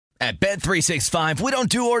At Bet365, we don't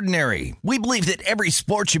do ordinary. We believe that every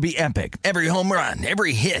sport should be epic. Every home run,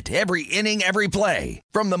 every hit, every inning, every play.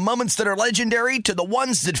 From the moments that are legendary to the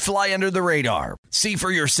ones that fly under the radar. See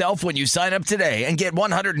for yourself when you sign up today and get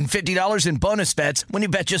 $150 in bonus bets when you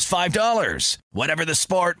bet just $5. Whatever the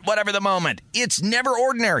sport, whatever the moment, it's never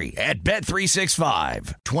ordinary at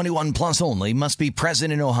Bet365. 21 plus only. Must be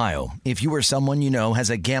present in Ohio. If you or someone you know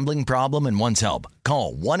has a gambling problem and wants help,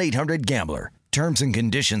 call 1-800-GAMBLER. Terms and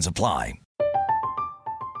conditions apply.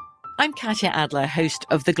 I'm Katya Adler, host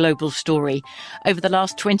of The Global Story. Over the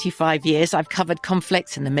last 25 years, I've covered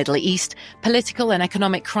conflicts in the Middle East, political and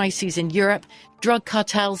economic crises in Europe, drug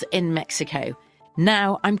cartels in Mexico.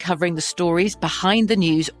 Now I'm covering the stories behind the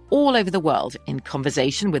news all over the world in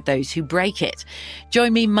conversation with those who break it.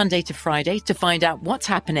 Join me Monday to Friday to find out what's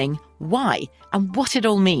happening, why, and what it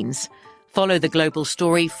all means. Follow The Global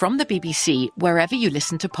Story from the BBC wherever you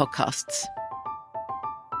listen to podcasts.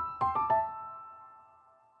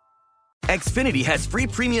 Xfinity has free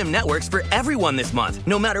premium networks for everyone this month,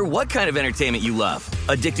 no matter what kind of entertainment you love.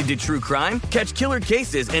 Addicted to true crime? Catch killer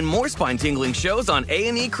cases and more spine-tingling shows on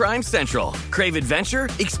A&E Crime Central. Crave adventure?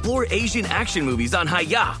 Explore Asian action movies on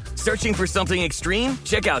Hi-YAH. Searching for something extreme?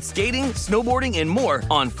 Check out skating, snowboarding, and more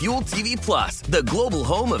on Fuel TV Plus, the global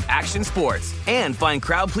home of action sports. And find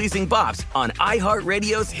crowd-pleasing bops on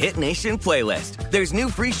iHeartRadio's Hit Nation playlist. There's new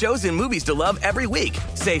free shows and movies to love every week.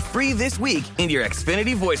 Say free this week in your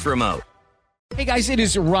Xfinity voice remote. Hey guys, it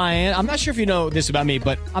is Ryan. I'm not sure if you know this about me,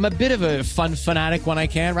 but I'm a bit of a fun fanatic when I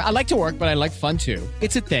can. I like to work, but I like fun too.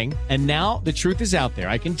 It's a thing. And now the truth is out there.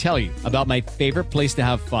 I can tell you about my favorite place to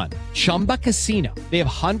have fun. Chumba Casino. They have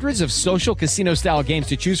hundreds of social casino style games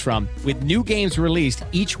to choose from with new games released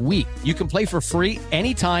each week. You can play for free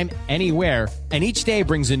anytime, anywhere. And each day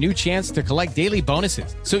brings a new chance to collect daily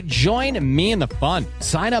bonuses. So join me in the fun.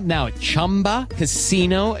 Sign up now at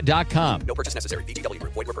ChumbaCasino.com. No purchase necessary. VGW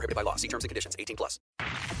Group. Void where prohibited by law. See terms and conditions. 18 plus.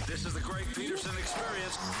 This is the Greg Peterson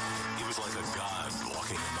Experience. He was like a god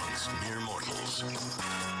walking amongst mere mortals.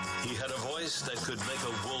 He had a voice that could make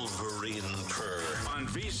a wolverine purr. On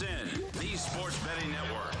VSiN, the Sports Betting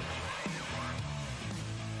Network.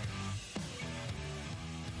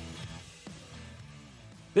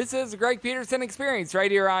 This is the Greg Peterson Experience right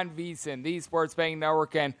here on VSiN, the Sports Betting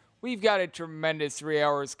Network, and we've got a tremendous 3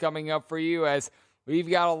 hours coming up for you as we've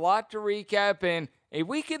got a lot to recap in a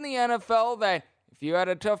week in the NFL that if you had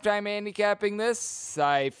a tough time handicapping this,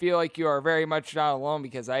 I feel like you are very much not alone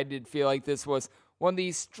because I did feel like this was one of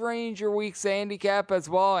these stranger weeks to handicap as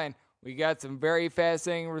well, and we got some very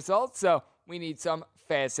fascinating results, so we need some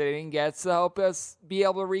fascinating guests to help us be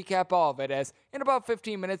able to recap all of it. As in about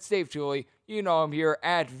 15 minutes, Dave Tooley, you know him here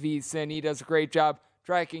at VSiN. He does a great job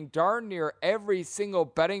tracking darn near every single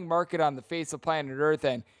betting market on the face of planet Earth,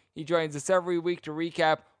 and he joins us every week to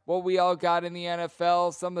recap what we all got in the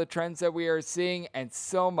NFL, some of the trends that we are seeing, and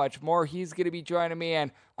so much more. He's going to be joining me,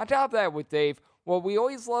 and on top of that with Dave, what we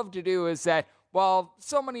always love to do is that while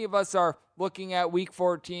so many of us are looking at Week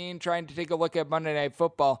 14, trying to take a look at Monday Night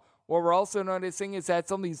Football, what we're also noticing is that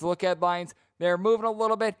some of these look-ahead lines, they're moving a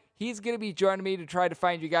little bit. He's going to be joining me to try to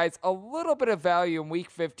find you guys a little bit of value in Week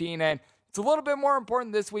 15, and it's a little bit more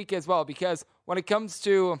important this week as well because when it comes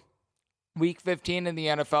to Week 15 in the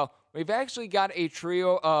NFL, we've actually got a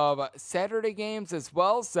trio of Saturday games as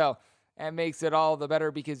well, so that makes it all the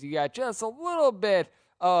better because you got just a little bit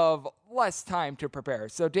of less time to prepare.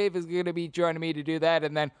 So Dave is going to be joining me to do that,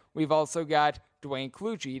 and then we've also got Dwayne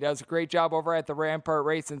Clucci. He does a great job over at the Rampart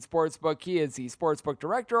Race and Sportsbook. He is the sportsbook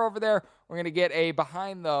director over there. We're going to get a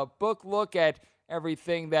behind-the-book look at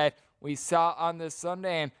everything that we saw on this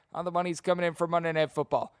Sunday and how the money's coming in for Monday Night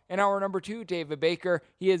Football. In hour number 2, David Baker.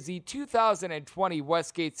 He is the 2020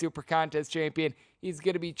 Westgate Super Contest champion. He's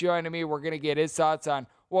going to be joining me. We're going to get his thoughts on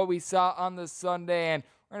what we saw on this Sunday, and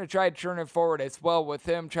we're going to try to turn it forward as well with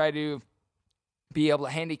him, try to be able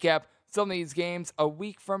to handicap some of these games a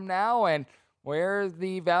week from now and where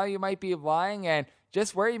the value might be lying and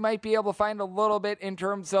just where you might be able to find a little bit in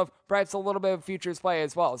terms of perhaps a little bit of futures play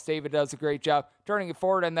as well. As David does a great job turning it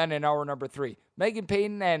forward. And then in hour number 3, Megan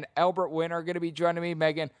Payton and Albert Wynn are going to be joining me.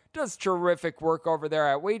 Megan does terrific work over there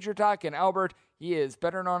at Wager Talk, and Albert, he is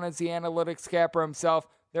better known as the analytics capper himself.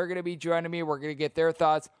 They're going to be joining me. We're going to get their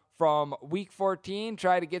thoughts from Week 14,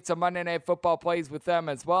 try to get some Monday Night Football plays with them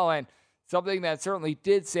as well. And something that certainly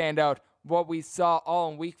did stand out, what we saw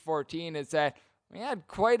all in Week 14, is that we had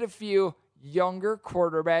quite a few younger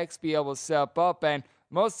quarterbacks be able to step up, and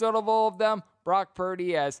most notable of them, Brock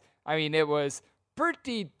Purdy, it was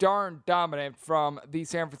pretty darn dominant from the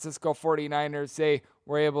San Francisco 49ers. They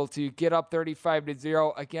were able to get up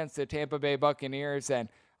 35-0 against the Tampa Bay Buccaneers, and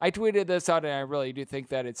I tweeted this out, and I really do think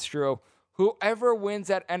that it's true. Whoever wins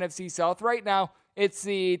that NFC South right now, it's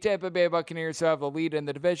the Tampa Bay Buccaneers who have the lead in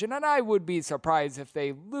the division, and I would be surprised if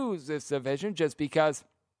they lose this division just because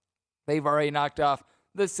they've already knocked off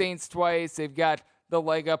the Saints twice. They've got the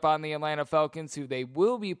leg up on the Atlanta Falcons, who they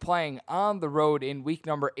will be playing on the road in week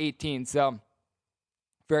number 18. So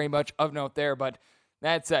very much of note there. But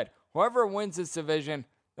that said, whoever wins this division,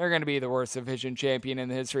 they're going to be the worst division champion in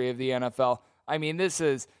the history of the NFL. I mean, this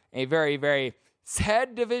is a very, very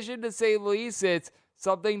sad division to say the least. It's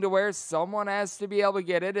something to where someone has to be able to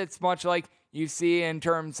get it. It's much like you see in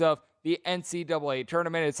terms of the NCAA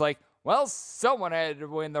tournament. It's like, well, someone had to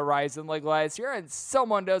win the Horizon League last year, and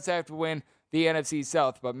someone does have to win the NFC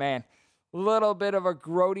South. But man, a little bit of a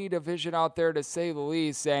grody division out there to say the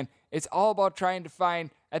least, and it's all about trying to find,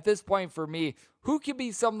 at this point for me, who can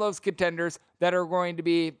be some of those contenders that are going to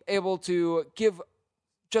be able to give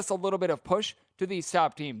just a little bit of push to these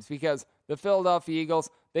top teams, because the Philadelphia Eagles,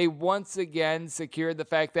 they once again secured the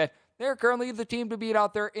fact that they're currently the team to beat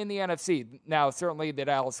out there in the NFC. Now, certainly the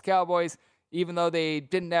Dallas Cowboys, even though they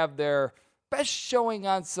didn't have their best showing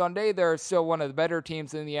on Sunday, they're still one of the better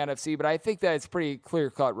teams in the NFC, but I think that it's pretty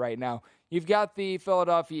clear-cut right now. You've got the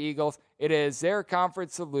Philadelphia Eagles. It is their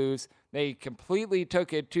conference to lose. They completely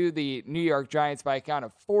took it to the New York Giants by a count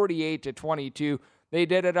of 48-22. They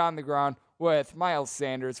did it on the ground with Miles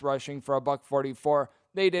Sanders rushing for $144.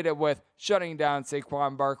 They did it with shutting down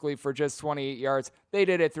Saquon Barkley for just 28 yards. They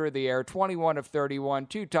did it through the air, 21 of 31,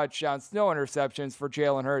 2 touchdowns, no interceptions for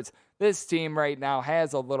Jalen Hurts. This team right now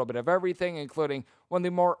has a little bit of everything, including one of the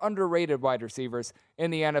more underrated wide receivers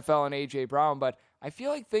in the NFL in A.J. Brown. But I feel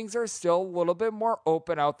like things are still a little bit more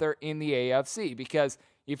open out there in the AFC, because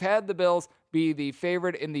you've had the Bills be the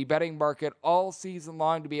favorite in the betting market all season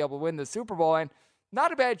long to be able to win the Super Bowl. And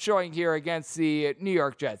not a bad showing here against the New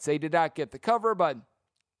York Jets. They did not get the cover, but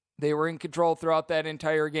they were in control throughout that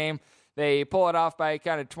entire game. They pull it off by a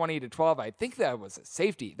count of 20-12. I think that was a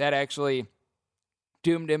safety that actually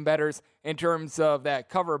doomed in bettors in terms of that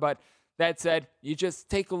cover. But that said, you just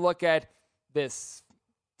take a look at this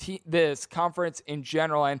conference in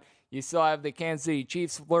general, and you still have the Kansas City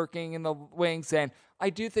Chiefs lurking in the wings. And I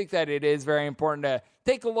do think that it is very important to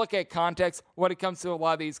take a look at context when it comes to a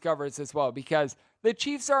lot of these covers as well, because the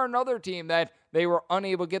Chiefs are another team that they were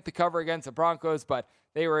unable to get the cover against the Broncos, but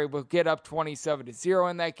they were able to get up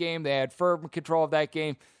 27-0 in that game. They had firm control of that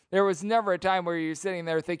game. There was never a time where you're sitting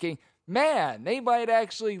there thinking, man, they might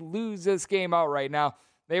actually lose this game outright. Now,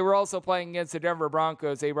 they were also playing against the Denver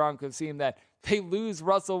Broncos, a Broncos team that they lose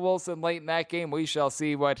Russell Wilson late in that game. We shall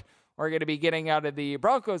see what we're going to be getting out of the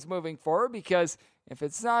Broncos moving forward, because if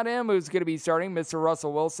it's not him who's going to be starting, Mr.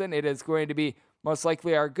 Russell Wilson, it is going to be most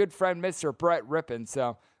likely our good friend, Mr. Brett Rippon.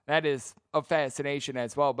 So that is a fascination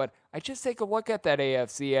as well. But I just take a look at that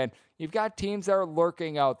AFC, and you've got teams that are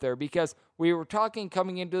lurking out there, because we were talking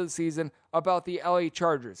coming into the season about the LA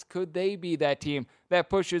Chargers. Could they be that team that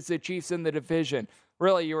pushes the Chiefs in the division?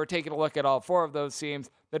 Really, you were taking a look at all four of those teams.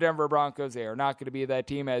 The Denver Broncos, they are not going to be that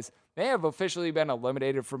team, as they have officially been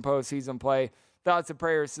eliminated from postseason play. Thoughts and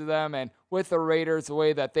prayers to them. And with the Raiders, the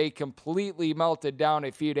way that they completely melted down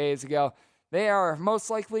a few days ago, they are most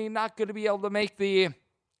likely not going to be able to make the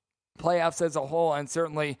playoffs as a whole. And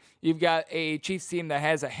certainly you've got a Chiefs team that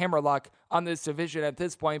has a hammerlock on this division at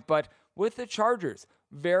this point. But with the Chargers,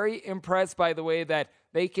 very impressed by the way that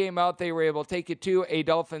they came out. They were able to take it to a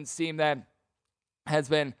Dolphins team that has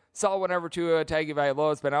been solid whenever Tua Tagovailoa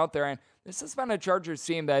has been out there. And this has been a Chargers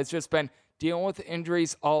team that has just been dealing with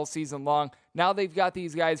injuries all season long. Now they've got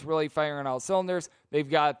these guys really firing on all cylinders. They've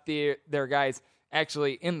got their guys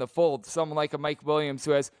actually in the fold. Someone like a Mike Williams,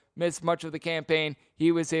 who has missed much of the campaign.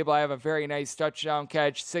 He was able to have a very nice touchdown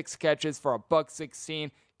catch, 6 catches for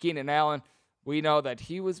 $116. Keenan Allen, we know that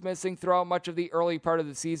he was missing throughout much of the early part of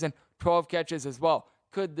the season, 12 catches as well.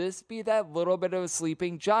 Could this be that little bit of a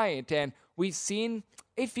sleeping giant? And we've seen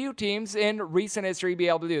a few teams in recent history be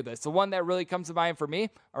able to do this. The one that really comes to mind for me,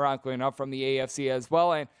 ironically enough, from the AFC as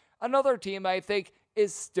well. And another team I think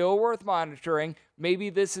is still worth monitoring. Maybe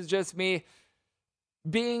this is just me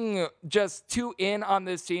being just too in on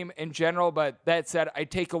this team in general, but that said, I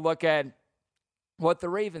take a look at what the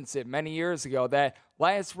Ravens did many years ago. That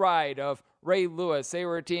last ride of Ray Lewis, they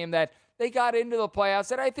were a team that they got into the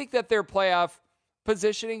playoffs, and I think that their playoff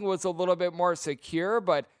positioning was a little bit more secure,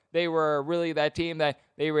 but they were really that team that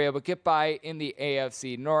they were able to get by in the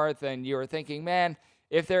AFC North, and you were thinking, man,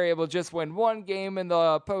 if they're able to just win one game in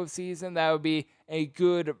the postseason, that would be a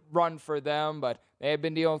good run for them, but they have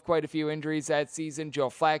been dealing with quite a few injuries that season. Joe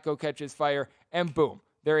Flacco catches fire, and boom,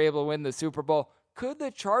 they're able to win the Super Bowl. could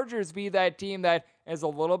the Chargers be that team that is a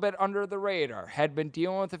little bit under the radar, had been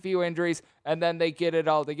dealing with a few injuries, and then they get it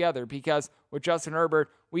all together? Because with Justin Herbert,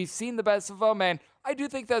 we've seen the best of him, and I do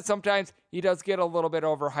think that sometimes he does get a little bit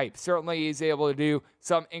overhyped. Certainly, he's able to do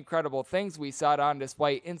some incredible things. We saw it on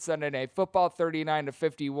display in Sunday Night Football,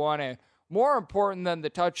 39-51, and more important than the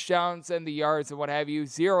touchdowns and the yards and what have you,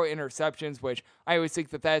 0 interceptions, which I always think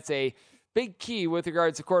that that's a big key with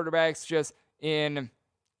regards to quarterbacks just in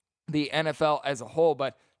the NFL as a whole.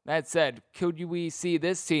 But that said, could we see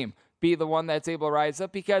this team be the one that's able to rise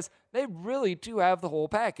up? Because they really do have the whole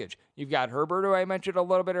package. You've got Herbert, who I mentioned a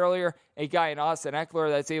little bit earlier, a guy in Austin Eckler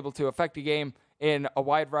that's able to affect a game in a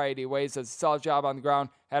wide variety of ways, does a solid job on the ground,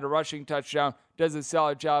 had a rushing touchdown, does a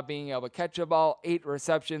solid job being able to catch a ball, 8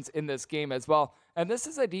 receptions in this game as well. And this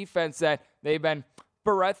is a defense that they've been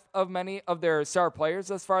bereft of many of their star players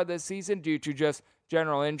thus far this season due to just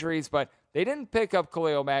general injuries, but they didn't pick up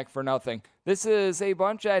Khalil Mack for nothing. This is a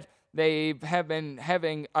bunch that they have been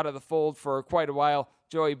having out of the fold for quite a while.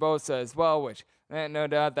 Joey Bosa as well, which no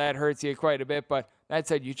doubt that hurts you quite a bit. But that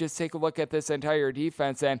said, you just take a look at this entire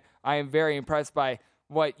defense, and I am very impressed by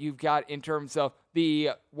what you've got in terms of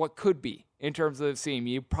what could be in terms of the team.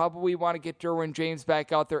 You probably want to get Derwin James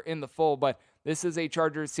back out there in the fold, but this is a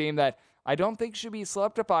Chargers team that I don't think should be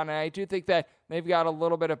slept upon, and I do think that they've got a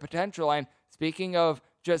little bit of potential. And speaking of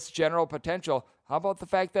just general potential, how about the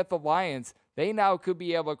fact that the Lions, they now could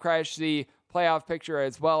be able to crash the playoff picture,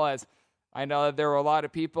 as well as I know that there were a lot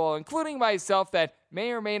of people, including myself, that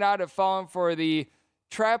may or may not have fallen for the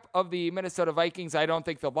trap of the Minnesota Vikings. I don't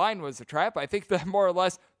think the line was a trap. I think that more or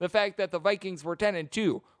less the fact that the Vikings were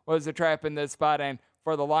 10-2 was a trap in this spot. And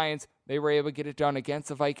for the Lions, they were able to get it done against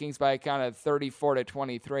the Vikings by a count of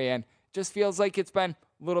 34-23. And just feels like it's been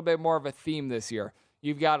a little bit more of a theme this year.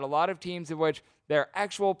 You've got a lot of teams in which their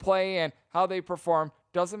actual play and how they perform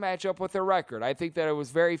doesn't match up with their record. I think that it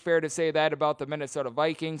was very fair to say that about the Minnesota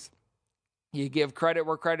Vikings. You give credit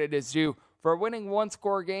where credit is due for winning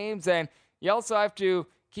one-score games, and you also have to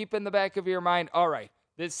keep in the back of your mind, all right,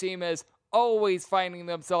 this team is always finding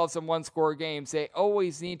themselves in one-score games. They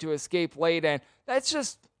always need to escape late, and that's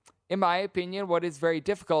just, in my opinion, what is very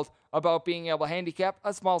difficult about being able to handicap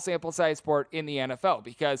a small sample size sport in the NFL,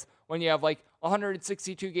 because when you have like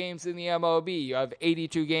 162 games in the MLB, you have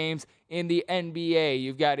 82 games in the NBA,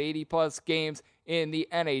 you've got 80 plus games in the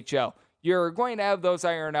NHL. You're going to have those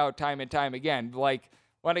iron out time and time again. Like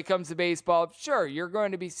when it comes to baseball, sure, you're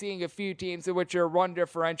going to be seeing a few teams in which your run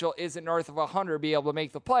differential isn't north of 100 be able to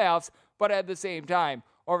make the playoffs, but at the same time,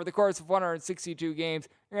 over the course of 162 games,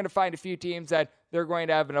 you're going to find a few teams that they're going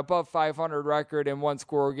to have an above 500 record in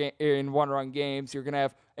one-run games. You're going to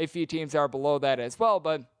have a few teams that are below that as well,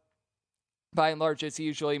 but by and large, this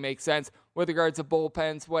usually makes sense with regards to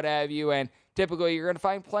bullpens, what have you, and typically you're going to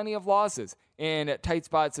find plenty of losses in tight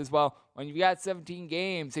spots as well. When you've got 17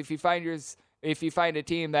 games, if you find a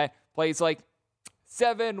team that plays like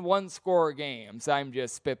 7 one-score games, I'm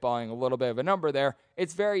just spitballing a little bit of a number there,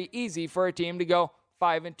 it's very easy for a team to go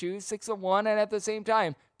 5-2, 6-1, and at the same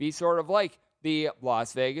time be sort of like the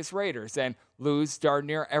Las Vegas Raiders and lose darn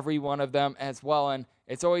near every one of them as well. And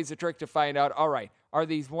it's always a trick to find out, all right, are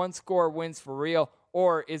these one-score wins for real,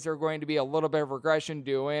 or is there going to be a little bit of regression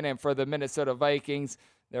due in? And for the Minnesota Vikings,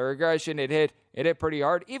 the regression, it hit pretty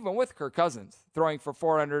hard, even with Kirk Cousins throwing for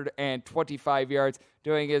 425 yards,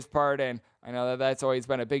 doing his part. And I know that that's always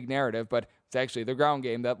been a big narrative, but it's actually the ground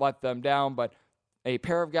game that let them down. But a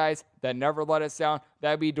pair of guys that never let us down,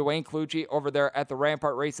 that'd be Dwayne Clucci over there at the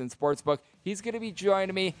Rampart Racing Sportsbook. He's going to be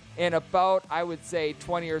joining me in about, I would say,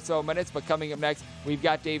 20 or so minutes. But coming up next, we've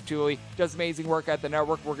got Dave Tuley. Does amazing work at the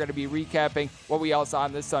network. We're going to be recapping what we all saw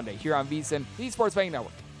on this Sunday here on VSiN, the Sports Betting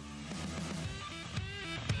Network.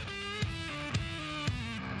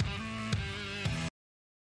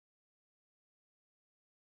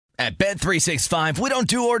 At Bet365, we don't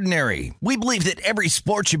do ordinary. We believe that every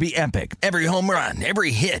sport should be epic. Every home run,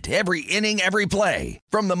 every hit, every inning, every play.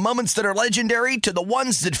 From the moments that are legendary to the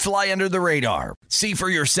ones that fly under the radar. See for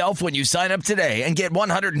yourself when you sign up today and get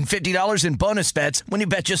 $150 in bonus bets when you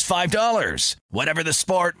bet just $5. Whatever the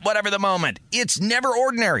sport, whatever the moment, it's never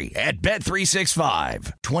ordinary at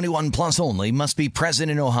Bet365. 21 plus only. Must be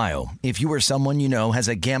present in Ohio. If you or someone you know has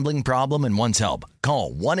a gambling problem and wants help,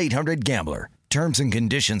 call 1-800-GAMBLER. Terms and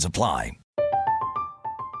conditions apply.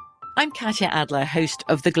 I'm Katya Adler, host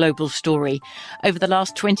of The Global Story. Over the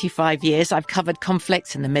last 25 years, I've covered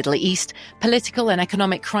conflicts in the Middle East, political and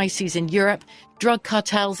economic crises in Europe, drug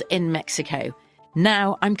cartels in Mexico.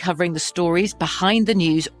 Now I'm covering the stories behind the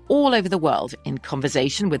news all over the world in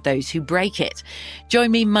conversation with those who break it.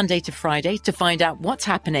 Join me Monday to Friday to find out what's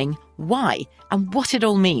happening, why, and what it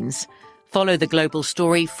all means. Follow The Global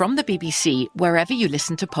Story from the BBC wherever you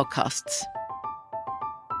listen to podcasts.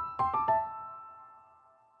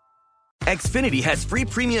 Xfinity has free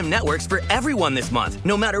premium networks for everyone this month,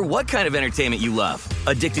 no matter what kind of entertainment you love.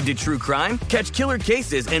 Addicted to true crime? Catch killer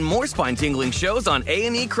cases and more spine-tingling shows on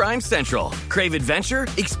A&E Crime Central. Crave adventure?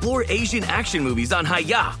 Explore Asian action movies on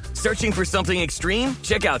Hi-YAH. Searching for something extreme?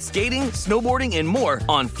 Check out skating, snowboarding, and more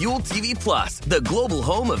on Fuel TV Plus, the global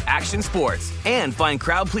home of action sports. And find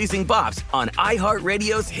crowd-pleasing bops on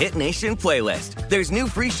iHeartRadio's Hit Nation playlist. There's new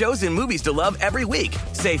free shows and movies to love every week.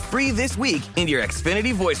 Say free this week in your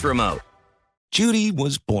Xfinity voice remote. Judy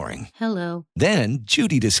was boring. Hello. Then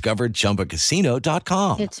Judy discovered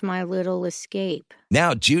ChumbaCasino.com. It's my little escape.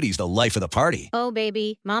 Now Judy's the life of the party. Oh,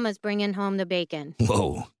 baby, mama's bringing home the bacon.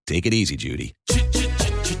 Whoa, take it easy, Judy.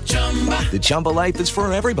 The Chumba life is for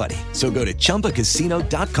everybody. So go to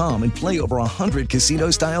ChumbaCasino.com and play over 100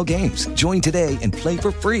 casino-style games. Join today and play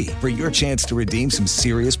for free for your chance to redeem some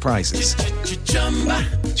serious prizes.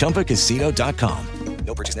 ChumbaCasino.com.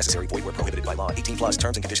 No purchase necessary. Void where prohibited by law. 18 plus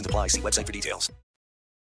terms and conditions apply. See website for details.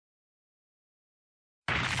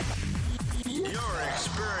 You're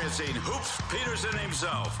experiencing Hoops Peterson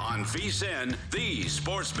himself on VSiN, the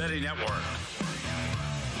Sports Betting Network.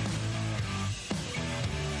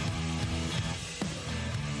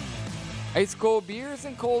 Ice cold beers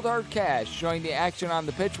and cold hard cash. Join the action on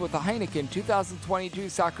the pitch with the Heineken 2022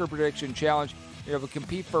 Soccer Prediction Challenge. You're able to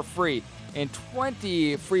compete for free in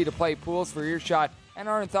 20 free-to-play pools for your shot and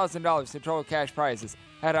earn $1,000 in total cash prizes.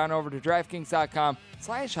 Head on over to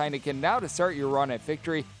DraftKings.com/Heineken now to start your run at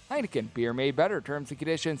victory. Heineken, beer made better. Terms and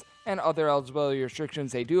conditions and other eligibility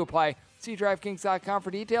restrictions, they do apply. See DraftKings.com for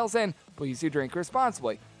details, and please do drink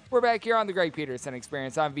responsibly. We're back here on the Greg Peterson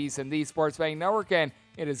Experience on VSiN, the Sports Betting Network, and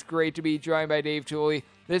it is great to be joined by Dave Tuley.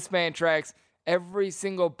 This man tracks every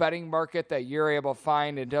single betting market that you're able to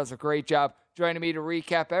find and does a great job joining me to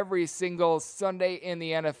recap every single Sunday in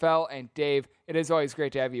the NFL. And Dave, it is always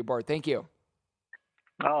great to have you aboard. Thank you.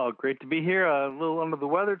 Oh, great to be here. A little under the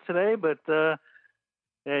weather today, but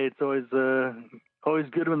hey, it's always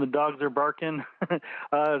good when the dogs are barking.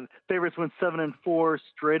 Favorites went 7-4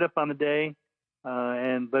 straight up on the day,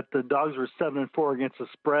 but the dogs were 7-4 against the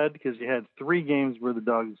spread because you had three games where the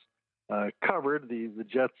dogs covered. The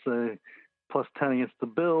Jets plus 10 against the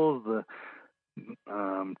Bills, the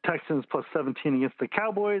Texans plus 17 against the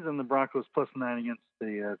Cowboys, and the Broncos plus 9 against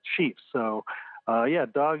the Chiefs. So,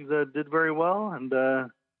 dogs did very well, and that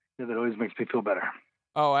always makes me feel better.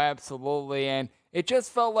 Oh, absolutely. And it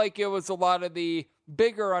just felt like it was a lot of the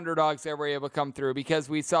bigger underdogs that were able to come through because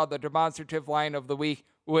we saw the demonstrative line of the week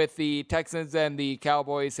with the Texans and the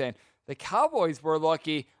Cowboys, and the Cowboys were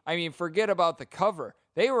lucky. I mean, forget about the cover.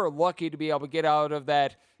 They were lucky to be able to get out of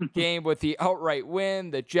that game with the outright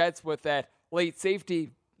win. The Jets with that late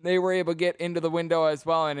safety, they were able to get into the window as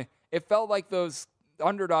well. And it felt like those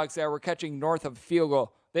underdogs that were catching north of field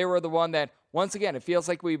goal, they were the one that, once again, it feels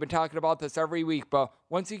like we've been talking about this every week, but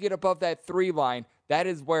once you get above that 3 line, that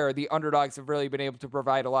is where the underdogs have really been able to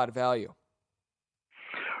provide a lot of value.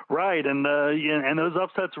 Right, and those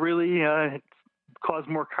upsets really caused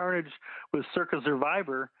more carnage with Circa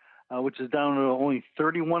Survivor, which is down to only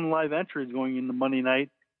 31 live entries going into Monday night.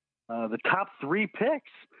 The top 3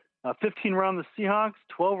 picks, 15 were on the Seahawks,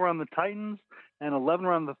 12 were on the Titans, and 11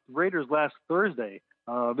 were on the Raiders last Thursday.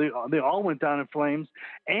 They all went down in flames,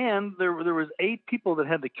 and there was 8 people that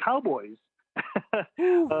had the Cowboys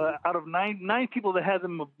out of nine people that had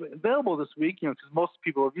them available this week. Because most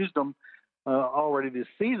people have used them already this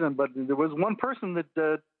season, but there was one person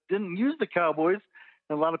that didn't use the Cowboys,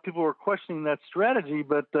 and a lot of people were questioning that strategy.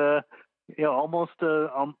 But almost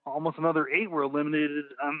another 8 were eliminated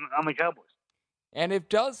on the Cowboys. And it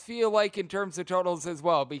does feel like in terms of totals as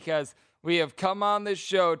well, because we have come on this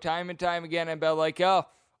show time and time again and been like, oh,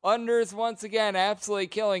 unders once again absolutely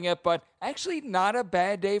killing it, but actually not a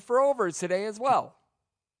bad day for overs today as well.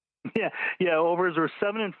 Yeah, overs were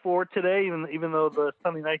 7-4 today, even though the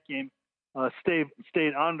Sunday night game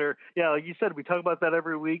stayed under. Yeah, like you said, we talk about that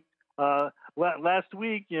every week. Last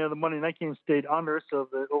week, the Monday night game stayed under, so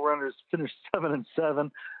the over-unders finished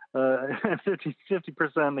 7-7,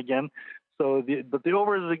 50% again. So, but the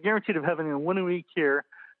overs are guaranteed of having a winning week here.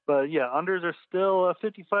 But yeah, unders are still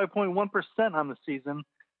 55.1% on the season,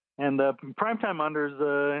 and primetime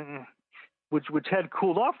unders, which had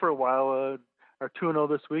cooled off for a while, are 2-0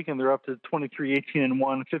 this week, and they're up to 23,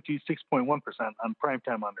 18-1, 56.1% on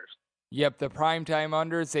primetime unders. Yep, the primetime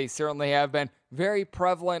unders, they certainly have been very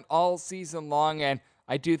prevalent all season long, and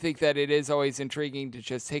I do think that it is always intriguing to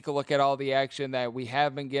just take a look at all the action that we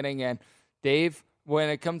have been getting. And Dave, when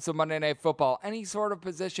it comes to Monday Night Football, any sort of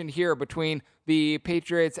position here between the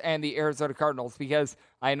Patriots and the Arizona Cardinals, because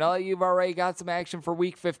I know that you've already got some action for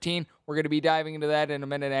Week 15. We're going to be diving into that in a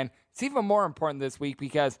minute, and it's even more important this week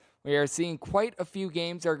because we are seeing quite a few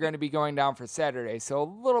games that are going to be going down for Saturday, so a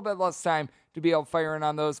little bit less time to be able to fire in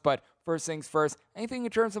on those, but first things first, anything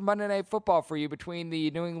in terms of Monday Night Football for you between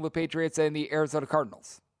the New England Patriots and the Arizona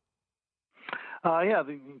Cardinals?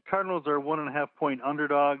 The Cardinals are 1.5-point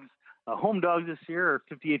underdogs. Home dogs this year are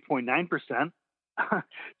 58.9%.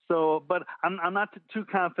 So, but I'm not too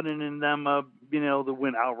confident in them being able to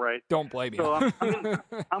win outright. Don't blame you. So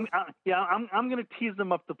I'm going to tease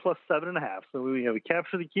them up to plus 7.5. So we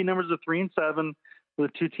capture the key numbers of 3 and 7 with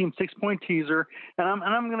a 2-team 6-point teaser, and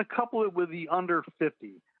I'm going to couple it with the under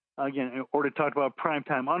 50. Again, or to talk about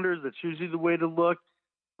primetime unders, that's usually the way to look.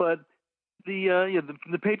 But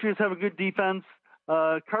the Patriots have a good defense.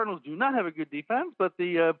 Cardinals do not have a good defense, but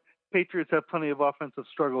the Patriots have plenty of offensive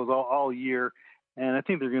struggles all year, and I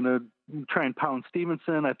think they're going to try and pound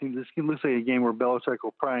Stevenson. I think this looks like a game where Belichick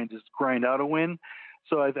will try and just grind out a win.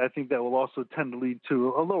 So I think that will also tend to lead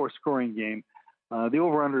to a lower scoring game. The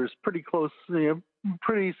over-under is pretty close,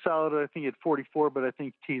 pretty solid, I think, at 44, but I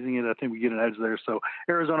think teasing it, I think we get an edge there. So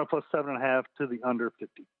Arizona plus 7.5 to the under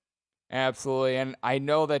 50. Absolutely, and I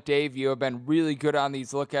know that, Dave, you have been really good on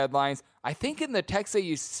these look-ahead lines. I think in the text that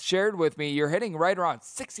you shared with me, you're hitting right around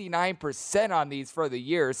 69% on these for the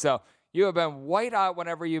year, so you have been white hot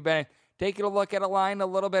whenever you've been taking a look at a line a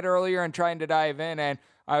little bit earlier and trying to dive in, and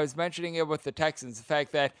I was mentioning it with the Texans, the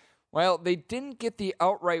fact that, well, they didn't get the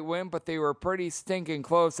outright win, but they were pretty stinking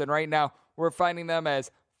close, and right now we're finding them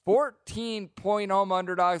as 14-point home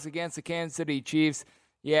underdogs against the Kansas City Chiefs.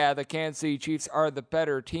 Yeah, the Kansas City Chiefs are the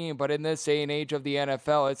better team, but in this day and age of the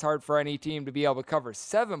NFL, it's hard for any team to be able to cover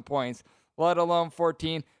 7 points, let alone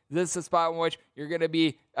 14. This is a spot in which you're going to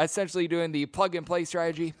be essentially doing the plug-and-play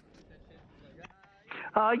strategy.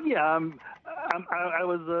 I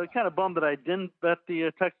was kind of bummed that I didn't bet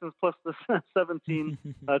the Texans plus the 17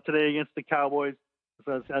 today against the Cowboys.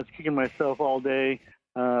 So I was kicking myself all day.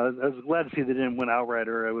 I was glad to see they didn't win outright,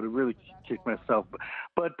 or I would have really kicked myself.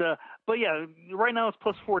 But yeah, right now it's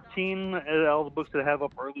plus 14 at all the books that have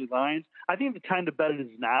up early lines. I think the time to bet it is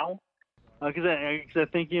now, because I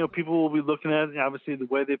think people will be looking at obviously the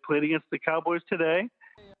way they played against the Cowboys today,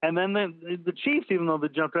 and then the Chiefs, even though they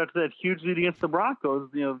jumped out to that huge lead against the Broncos,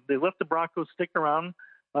 they let the Broncos stick around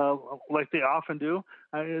like they often do.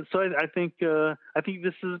 So I think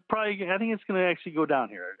this is probably I think it's going to actually go down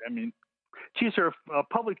here. I mean, Chiefs are a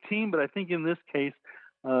public team, but I think in this case,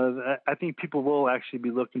 I think people will actually be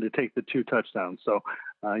looking to take the 2 touchdowns. So,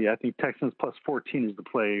 I think Texans plus 14 is the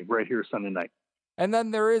play right here Sunday night. And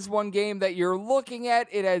then there is one game that you're looking at.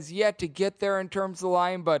 It has yet to get there in terms of the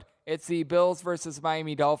line, but it's the Bills versus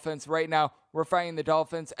Miami Dolphins. Right now, we're finding the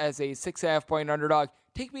Dolphins as a 6.5-point underdog.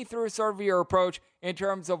 Take me through sort of your approach in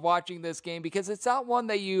terms of watching this game, because it's not one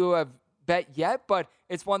that you have bet yet, but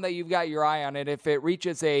it's one that you've got your eye on it. If it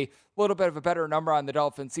reaches a little bit of a better number on the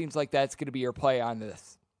Dolphins, seems like that's going to be your play on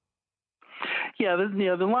this. Yeah,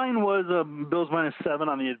 the line was Bills minus 7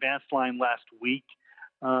 on the advanced line last week.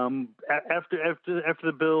 After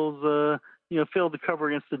the Bills failed to cover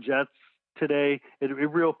against the Jets today, it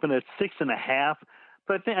reopened at 6.5.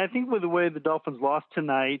 But I think with the way the Dolphins lost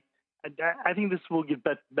tonight, I think this will get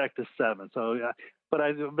back to 7. So, but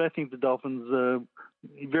I think the Dolphins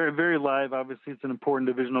very, very live. Obviously, it's an important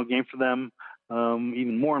divisional game for them,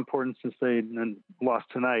 even more important since they lost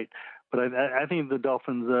tonight. But I think the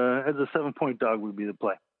Dolphins, as a 7-point dog, would be the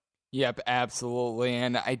play. Yep, absolutely.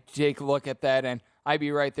 And I take a look at that, and I'd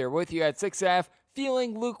be right there with you at 6.5.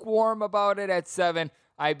 Feeling lukewarm about it at 7.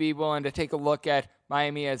 I'd be willing to take a look at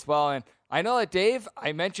Miami as well. And I know that, Dave,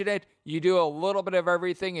 I mentioned it, you do a little bit of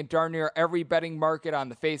everything in darn near every betting market on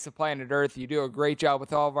the face of planet Earth. You do a great job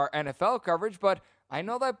with all of our NFL coverage, but I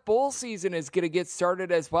know that bowl season is going to get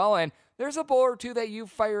started as well, and there's a bowl or two that you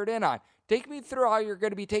fired in on. Take me through how you're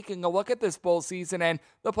going to be taking a look at this bowl season and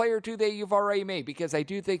the play or two that you've already made, because I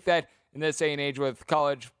do think that in this day and age with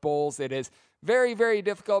college bowls, it is very, very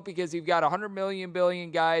difficult because you've got 100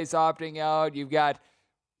 billion guys opting out. You've got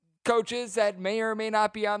coaches that may or may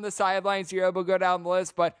not be on the sidelines. You're able to go down the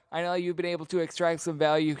list, but I know you've been able to extract some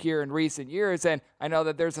value here in recent years, and I know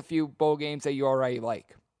that there's a few bowl games that you already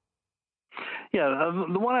like. Yeah,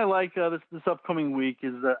 the one I like this upcoming week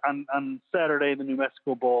is on Saturday, the New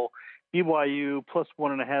Mexico Bowl. BYU plus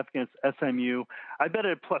 1.5 against SMU. I bet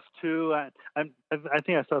it plus 2. I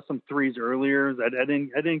think I saw some 3s earlier. I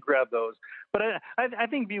didn't grab those, but I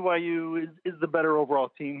think BYU is the better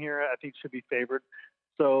overall team here. I think should be favored.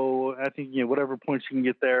 So I think whatever points you can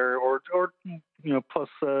get there, or plus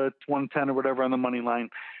plus 110 or whatever on the money line.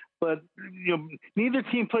 But neither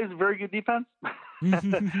team plays a very good defense.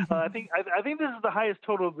 I think this is the highest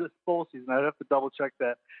total of this bowl season. I'd have to double check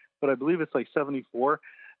that, but I believe it's like 74.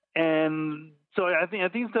 And so I think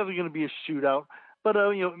it's definitely going to be a shootout. But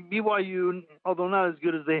BYU, although not as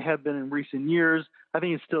good as they have been in recent years, I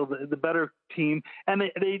think it's still the better team. And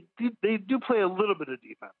they do play a little bit of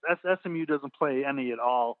defense. SMU doesn't play any at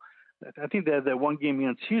all. I think they had that one game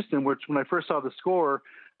against Houston, which when I first saw the score,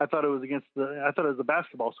 I thought it was a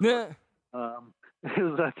basketball score. Yeah. It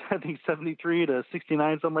was, I think, 73 to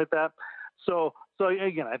 69, something like that. So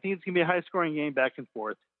again, I think it's going to be a high-scoring game back and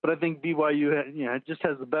forth. But I think BYU, just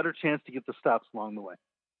has a better chance to get the stops along the way.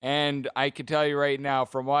 And I can tell you right now,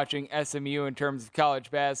 from watching SMU in terms of college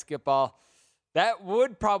basketball, that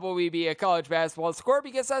would probably be a college basketball score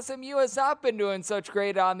because SMU has not been doing such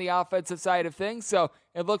great on the offensive side of things. So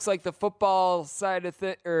it looks like the football side of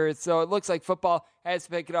so it looks like football has to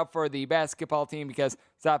pick it up for the basketball team because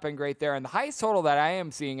it's not been great there. And the highest total that I am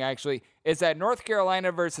seeing actually is that North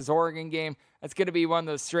Carolina versus Oregon game. That's going to be one of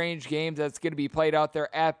those strange games that's going to be played out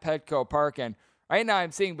there at Petco Park. And right now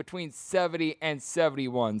I'm seeing between 70 and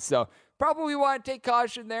 71. So probably want to take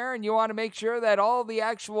caution there, and you want to make sure that all the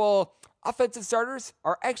actual offensive starters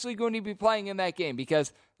are actually going to be playing in that game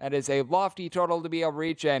because that is a lofty total to be able to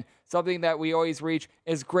reach, and something that we always reach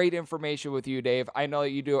is great information with you, Dave. I know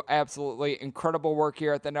that you do absolutely incredible work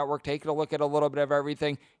here at the network, taking a look at a little bit of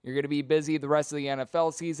everything. You're going to be busy the rest of the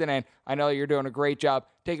NFL season, and I know you're doing a great job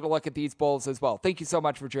taking a look at these bowls as well. Thank you so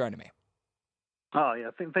much for joining me. Oh, yeah.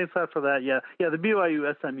 Thanks a lot for that. Yeah, the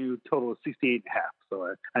BYU SMU total is 68.5,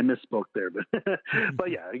 so I misspoke there.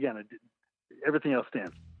 But yeah, again, everything else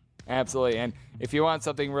stands. Absolutely. And if you want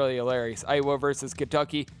something really hilarious, Iowa versus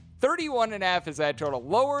Kentucky, 31.5 is that total,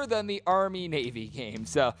 lower than the Army-Navy game.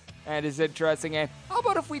 So that is interesting. And how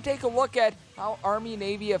about if we take a look at how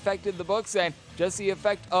Army-Navy affected the books and just the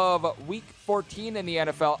effect of Week 14 in the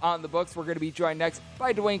NFL on the books? We're going to be joined next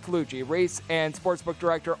by Dwayne Colucci, race and sportsbook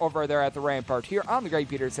director over there at the Rampart, here on the Greg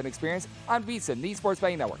Peterson Experience on VSiN, the Sports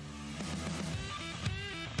Betting Network.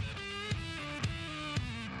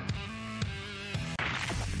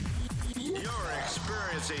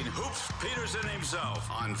 Hoops Peterson himself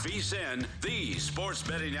on VSiN, the Sports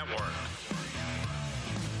Betting Network.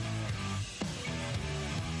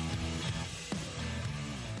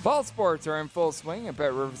 Fall sports are in full swing, and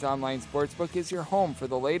Bet Rivers Online Sportsbook is your home for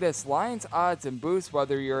the latest lines, odds, and boosts.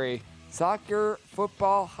 Whether you're a soccer,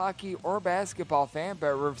 football, hockey, or basketball fan,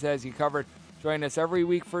 Bet Rivers has you covered. Join us every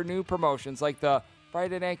week for new promotions like the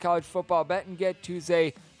Friday Night College Football Bet and Get,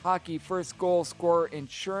 Tuesday Hockey First Goal Score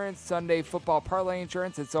Insurance, Sunday Football Parlay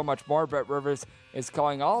Insurance, and so much more. Bet Rivers is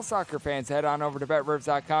calling all soccer fans. Head on over to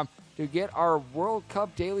BetRivers.com to get our World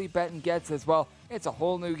Cup daily bet and gets as well. It's a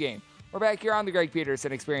whole new game. We're back here on the Greg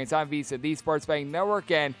Peterson Experience on VSiN, the Sports Betting Network,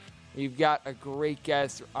 and we've got a great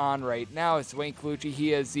guest on right now. It's Dwayne Colucci.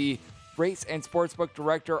 He is the race and sportsbook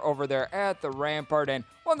director over there at the Rampart and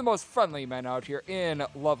one of the most friendly men out here in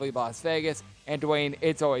lovely Las Vegas. And Dwayne,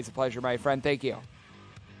 it's always a pleasure, my friend. Thank you.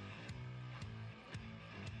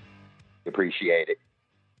 Appreciate it.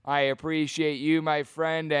 I appreciate you, my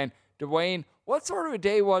friend. And Dwayne, what sort of a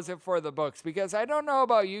day was it for the books? Because I don't know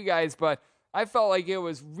about you guys, but I felt like it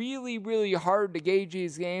was really, really hard to gauge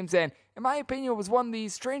these games. And in my opinion, it was one of the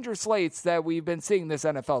stranger slates that we've been seeing this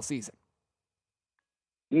NFL season.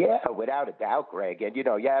 Yeah, without a doubt, Greg. And, you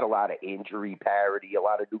had a lot of injury parity, a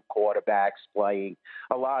lot of new quarterbacks playing,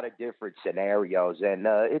 a lot of different scenarios. And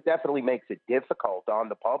it definitely makes it difficult on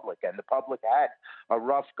the public. And the public had a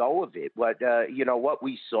rough go of it. But, what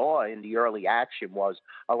we saw in the early action was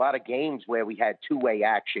a lot of games where we had two-way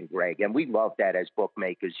action, Greg. And we love that as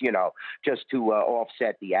bookmakers, just to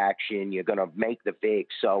offset the action. You're going to make the VIX,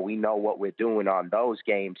 so we know what we're doing on those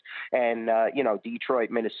games. And,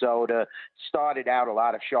 Detroit, Minnesota started out a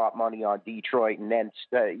lot of sharp money on Detroit, and then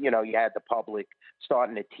you had the public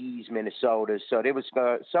starting to tease Minnesota. So there was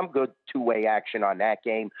some good two-way action on that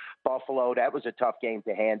game. Buffalo, that was a tough game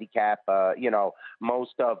to handicap.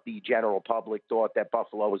 Most of the general public thought that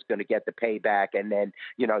Buffalo was going to get the payback, and then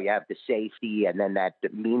you have the safety, and then that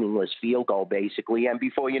meaningless field goal basically, and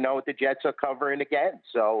before you know it, the Jets are covering again.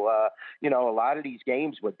 So a lot of these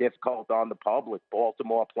games were difficult on the public.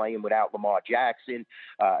 Baltimore playing without Lamar Jackson.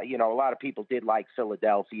 A lot of people did like Philadelphia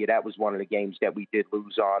Philadelphia. That was one of the games that we did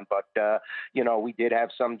lose on. But, we did have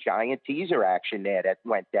some giant teaser action there that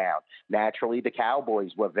went down. Naturally, the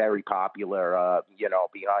Cowboys were very popular,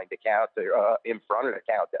 behind the counter, in front of the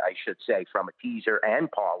counter, I should say, from a teaser and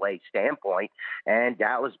parlay standpoint. And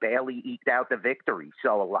Dallas barely eked out the victory.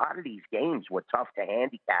 So a lot of these games were tough to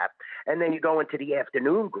handicap. And then you go into the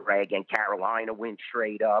afternoon, Greg, and Carolina went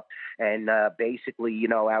straight up. And basically,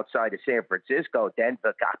 outside of San Francisco,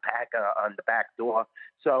 Denver got back on the back door.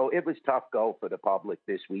 So it was tough go for the public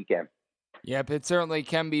this weekend. Yep, it certainly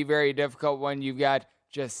can be very difficult when you've got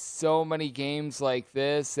just so many games like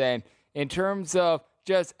this. And in terms of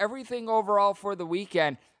just everything overall for the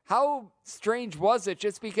weekend, how strange was it?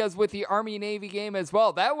 Just because with the Army-Navy game as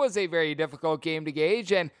well, that was a very difficult game to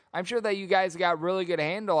gauge, and I'm sure that you guys got really good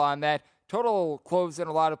handle on that. Total closed in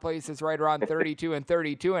a lot of places right around 32 and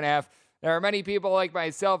 32.5. There are many people like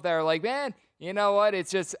myself that are like, man, you know what?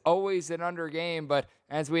 It's just always an under game, but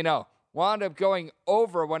as we know, wound up going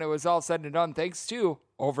over when it was all said and done thanks to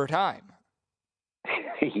overtime.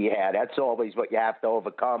 Yeah, that's always what you have to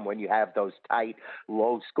overcome when you have those tight,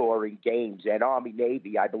 low-scoring games. And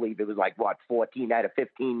Army-Navy, I believe it was 14 out of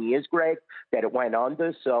 15 years, Greg, that it went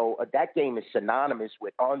under. So that game is synonymous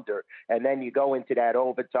with under. And then you go into that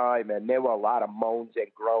overtime, and there were a lot of moans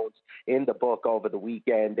and groans in the book over the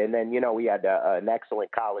weekend. And then, we had an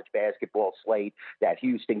excellent college basketball slate. That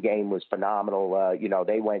Houston game was phenomenal.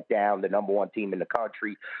 They went down, the number one team in the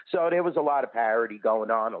country. So there was a lot of parity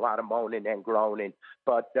going on, a lot of moaning and groaning.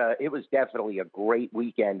 But it was definitely a great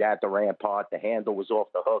weekend at the Rampart. The handle was off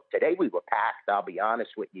the hook. Today we were packed, I'll be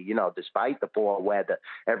honest with you. Despite the poor weather,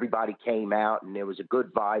 everybody came out, and there was a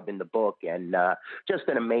good vibe in the book, and just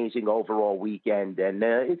an amazing overall weekend. And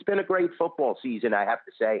it's been a great football season, I have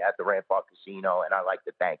to say, at the Rampart Casino, and I'd like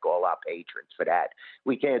to thank all our patrons for that.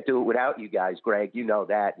 We can't do it without you guys, Greg. You know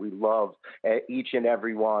that. We love each and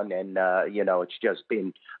every one, and, it's just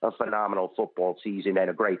been a phenomenal football season and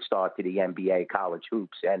a great start to the NBA, college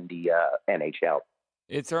hoops, and the NHL.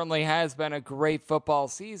 It certainly has been a great football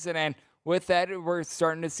season, and with that, we're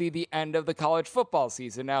starting to see the end of the college football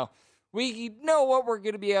season. Now, we know what we're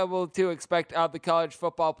going to be able to expect out of the college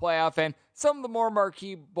football playoff, and some of the more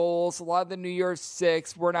marquee bowls, a lot of the New Year's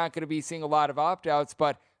Six, we're not going to be seeing a lot of opt-outs,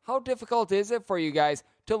 but how difficult is it for you guys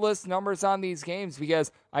to list numbers on these games?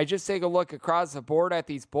 Because I just take a look across the board at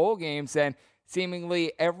these bowl games, and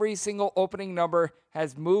seemingly every single opening number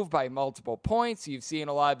has moved by multiple points. You've seen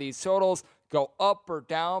a lot of these totals go up or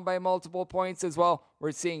down by multiple points as well.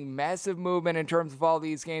 We're seeing massive movement in terms of all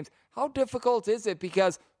these games. How difficult is it?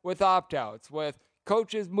 Because with opt-outs, with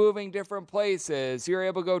coaches moving different places, you're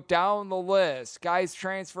able to go down the list, guys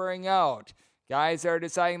transferring out, guys are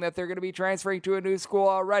deciding that they're going to be transferring to a new school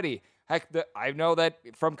already. Heck, I know that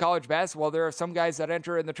from college basketball, there are some guys that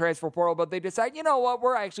enter in the transfer portal, but they decide, you know what,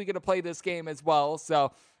 we're actually going to play this game as well.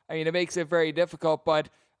 So, it makes it very difficult. But,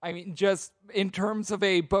 just in terms of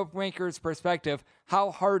a bookmaker's perspective,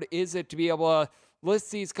 how hard is it to be able to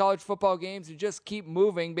list these college football games and just keep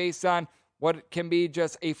moving based on what can be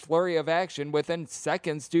just a flurry of action within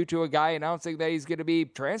seconds due to a guy announcing that he's going to be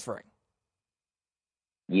transferring?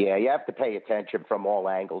 Yeah, you have to pay attention from all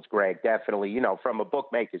angles, Greg. Definitely, from a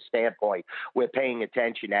bookmaker's standpoint, we're paying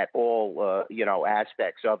attention at all,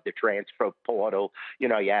 aspects of the transfer portal. You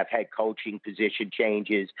have head coaching position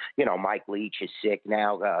changes. Mike Leach is sick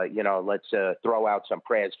now. Let's throw out some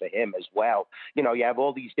prayers for him as well. You have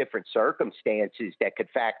all these different circumstances that could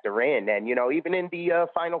factor in. And, even in the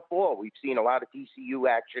Final Four, we've seen a lot of TCU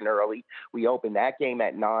action early. We opened that game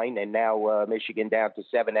at 9, and now Michigan down to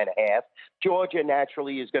 7.5. Georgia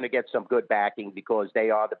naturally is going to get some good backing because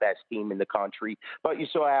they are the best team in the country. But you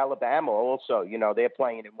saw Alabama also, they're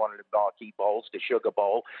playing in one of the marquee bowls, the Sugar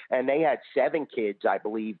Bowl, and they had 7 kids, I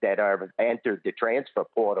believe, that are entered the transfer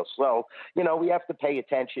portal. So, we have to pay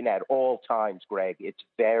attention at all times, Greg. It's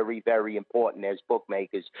very, very important as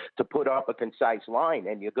bookmakers to put up a concise line,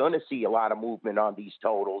 and you're going to see a lot of movement on these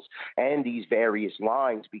totals and these various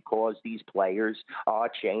lines because these players are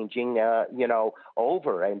changing,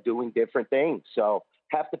 over and doing different things. So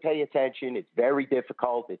have to pay attention. It's very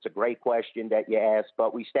difficult. It's a great question that you asked,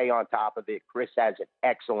 but we stay on top of it. Chris has an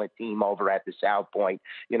excellent team over at the South Point.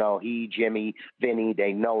 He, Jimmy, Vinny,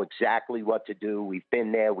 they know exactly what to do. We've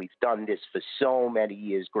been there. We've done this for so many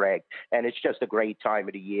years, Greg, and it's just a great time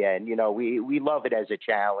of the year. And, we love it as a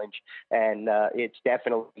challenge, and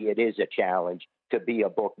it is a challenge to be a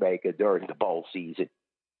bookmaker during the bowl season.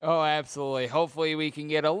 Oh, absolutely. Hopefully we can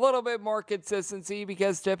get a little bit more consistency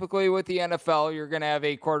because typically with the NFL, you're going to have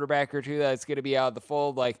a quarterback or two that's going to be out of the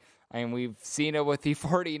fold. We've seen it with the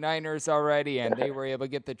 49ers already, and they were able to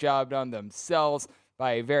get the job done themselves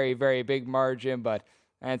by a very, very big margin. But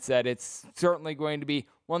that said, it's certainly going to be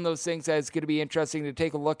one of those things that is going to be interesting to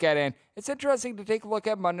take a look at. And it's interesting to take a look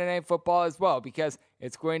at Monday Night Football as well, because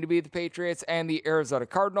it's going to be the Patriots and the Arizona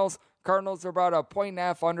Cardinals. Cardinals are about a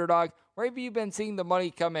 1.5 underdog. Where have you been seeing the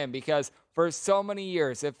money come in? Because for so many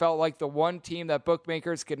years, it felt like the one team that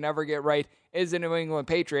bookmakers could never get right is the New England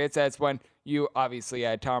Patriots. That's when you obviously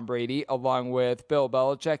had Tom Brady along with Bill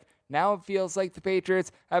Belichick. Now it feels like the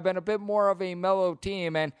Patriots have been a bit more of a mellow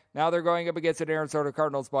team, and now they're going up against an Arizona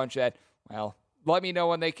Cardinals bunch that, well, let me know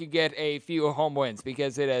when they can get a few home wins,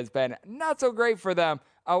 because it has been not so great for them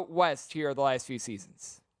out west here the last few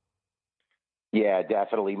seasons. Yeah,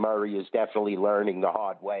 definitely. Murray is definitely learning the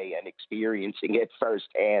hard way and experiencing it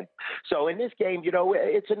firsthand. So in this game,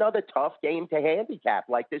 it's another tough game to handicap.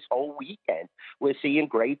 Like this whole weekend, we're seeing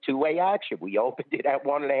great two-way action. We opened it at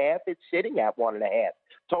 1.5. It's sitting at 1.5.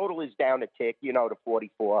 Total is down a tick, to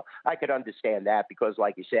 44. I could understand that because,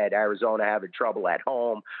 like you said, Arizona having trouble at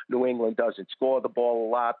home. New England doesn't score the ball a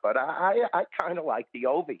lot, but I kind of like the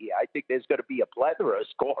over here. I think there's going to be a plethora of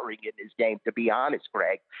scoring in this game, to be honest,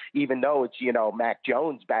 Greg. Even though it's, Mac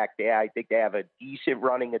Jones back there, I think they have a decent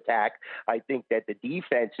running attack. I think that the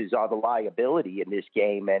defenses are the liability in this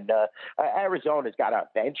game, and Arizona's got to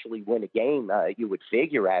eventually win a game, you would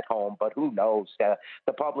figure, at home, but who knows?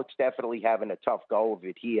 The public's definitely having a tough go of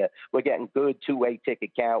it here. We're getting good two-way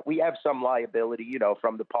ticket count. We have some liability,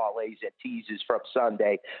 from the parlays and teasers from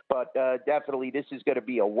Sunday, but definitely this is going to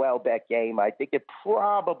be a well-bet game. I think it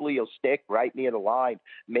probably will stick right near the line,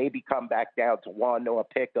 maybe come back down to 1 or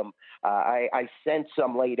pick them. I sense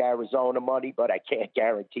some late Arizona money, but I can't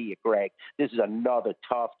guarantee it, Greg. This is another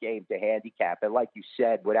tough game to handicap. And like you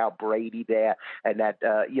said, without Brady there and that,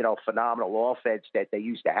 phenomenal offense that they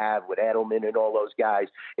used to have with Edelman and all those guys,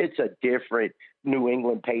 it's a different New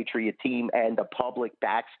England Patriot team, and the public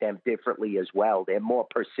backs them differently as well. They're more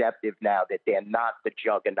perceptive now that they're not the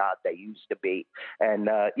juggernaut they used to be. And,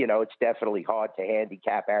 it's definitely hard to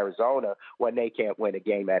handicap Arizona when they can't win a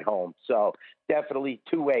game at home. So definitely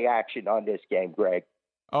two-way action on this game, Greg.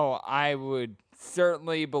 Oh, I would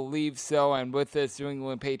certainly believe so. And with this New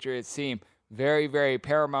England Patriots team, very, very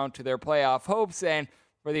paramount to their playoff hopes. And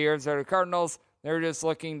for the Arizona Cardinals, they're just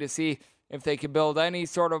looking to see if they can build any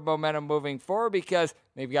sort of momentum moving forward, because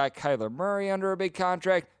they've got Kyler Murray under a big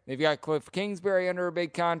contract. They've got Cliff Kingsbury under a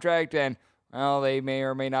big contract. And, well, they may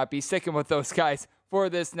or may not be sticking with those guys for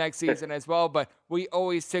this next season as well. But we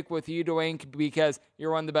always stick with you, Dwayne, because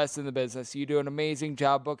you're one of the best in the business. You do an amazing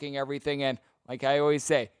job booking everything. And like I always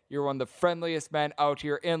say, you're one of the friendliest men out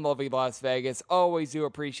here in lovely Las Vegas. Always do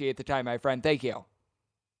appreciate the time, my friend. Thank you.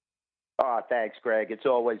 Oh, thanks, Greg. It's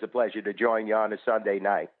always a pleasure to join you on a Sunday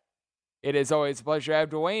night. It is always a pleasure to have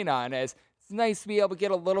Dwayne on, as it's nice to be able to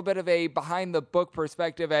get a little bit of a behind-the-book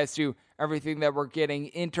perspective as to everything that we're getting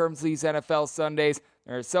in terms of these NFL Sundays.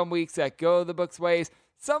 There are some weeks that go the book's ways,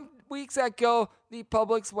 some weeks that go the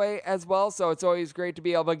public's way as well, so it's always great to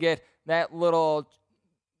be able to get that little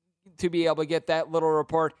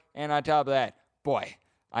report. And on top of that, boy,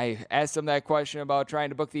 I asked him that question about trying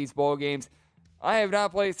to book these bowl games. I have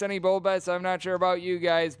not placed any bowl bets. I'm not sure about you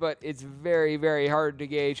guys, but it's very, very hard to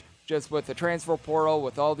gauge just with the transfer portal,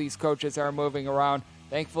 with all these coaches that are moving around.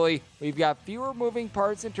 Thankfully, we've got fewer moving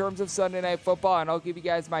parts in terms of Sunday Night Football, and I'll give you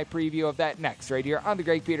guys my preview of that next right here on the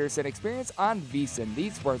Greg Peterson Experience on VSiN, the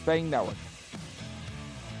Sports Betting Network.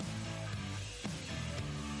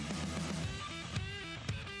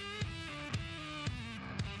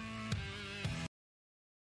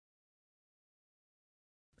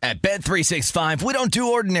 At Bet365, we don't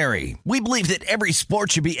do ordinary. We believe that every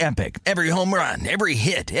sport should be epic. Every home run, every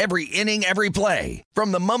hit, every inning, every play.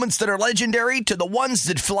 From the moments that are legendary to the ones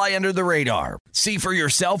that fly under the radar. See for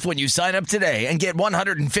yourself when you sign up today and get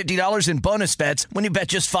 $150 in bonus bets when you bet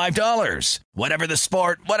just $5. Whatever the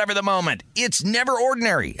sport, whatever the moment, it's never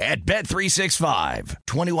ordinary at Bet365.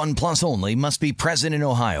 21 plus only. Must be present in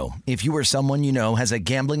Ohio. If you or someone you know has a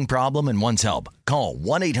gambling problem and wants help, call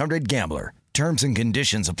 1-800-GAMBLER. Terms and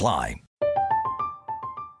conditions apply.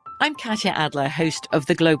 I'm Katya Adler, host of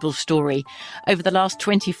The Global Story. Over the last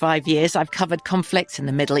 25 years, I've covered conflicts in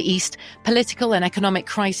the Middle East, political and economic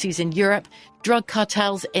crises in Europe, drug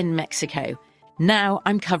cartels in Mexico. Now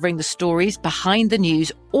I'm covering the stories behind the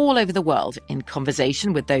news all over the world in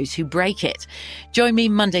conversation with those who break it. Join me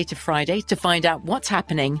Monday to Friday to find out what's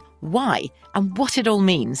happening, why, and what it all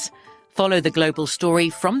means. Follow The Global Story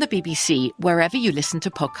from the BBC wherever you listen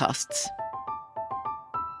to podcasts.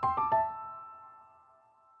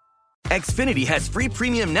 Xfinity has free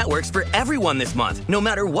premium networks for everyone this month, no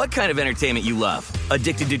matter what kind of entertainment you love.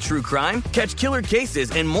 Addicted to true crime? Catch killer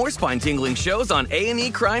cases and more spine-tingling shows on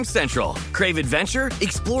A&E Crime Central. Crave adventure?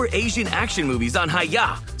 Explore Asian action movies on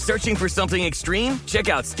Hi-YAH. Searching for something extreme? Check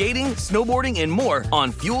out skating, snowboarding, and more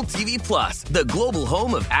on Fuel TV Plus, the global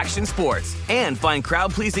home of action sports. And find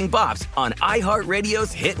crowd-pleasing bops on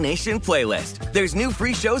iHeartRadio's Hit Nation playlist. There's new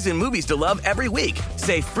free shows and movies to love every week.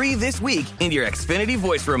 Say free this week in your Xfinity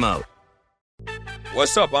voice remote.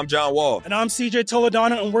 What's up? I'm John Wall. And I'm CJ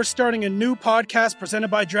Toledano, and we're starting a new podcast presented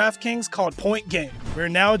by DraftKings called Point Game. We're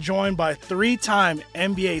now joined by three-time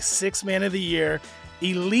NBA Sixth Man of the Year,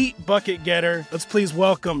 elite bucket getter. Let's please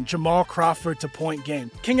welcome Jamal Crawford to Point Game.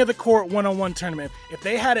 King of the Court one-on-one tournament. If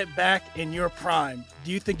they had it back in your prime,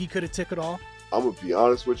 do you think you could have took it all? I'm going to be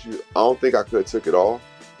honest with you. I don't think I could have took it all,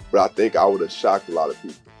 but I think I would have shocked a lot of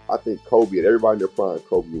people. I think Kobe and everybody in their prime,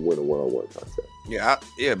 Kobe would win a one-on-one contest. Yeah,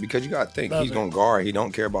 because you got to think. He's going to guard. He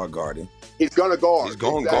don't care about guarding. He's going to guard. He's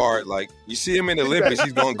going to guard. Like, you see him in the Olympics,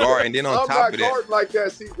 he's going to guard. And then on top of that. I'm not guarding like that,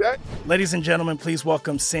 CJ. Ladies and gentlemen, please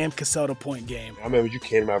welcome Sam Cassell to Point Game. I remember you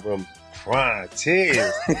came out from prime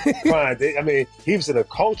 10. Prime. I mean, he was in a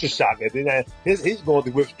culture shock. And then he's going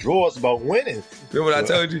through withdrawals about winning. Remember what I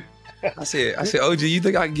told you? I said, OG, you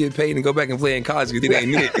think I can get paid and go back and play in college because it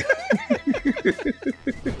ain't it?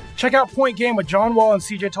 Check out Point Game with John Wall and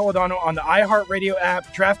CJ Toledano on the iHeartRadio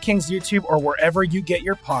app, DraftKings YouTube, or wherever you get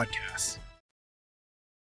your podcasts.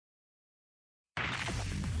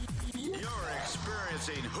 You're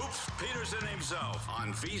experiencing Hoops Peterson himself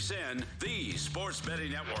on VSiN, the Sports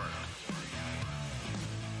Betting Network.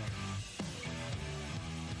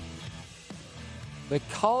 The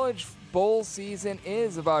college bowl season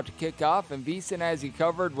is about to kick off, and VSiN has you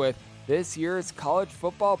covered with this year's college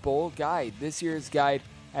football bowl guide. This year's guide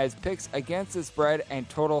has picks against the spread and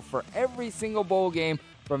total for every single bowl game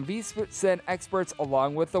from VSiN experts,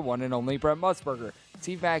 along with the one and only Brent Musburger.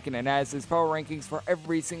 Steve Makinen has his power rankings for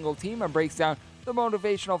every single team and breaks down the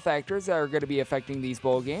motivational factors that are going to be affecting these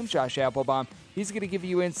bowl games. Josh Applebaum, he's going to give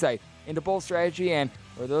you insight into bowl strategy, and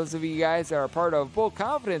for those of you guys that are part of Bowl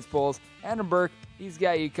Confidence Bowls, Adam Burke, he's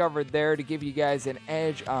got you covered there to give you guys an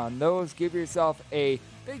edge on those. Give yourself a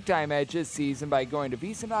big-time edge this season by going to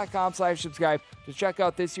VSiN.com/subscribe to check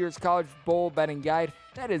out this year's college bowl betting guide.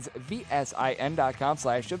 That is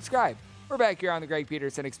VSIN.com/subscribe. We're back here on the Greg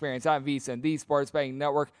Peterson Experience on VSiN, the Sports Betting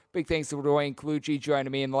Network. Big thanks to Dwayne Colucci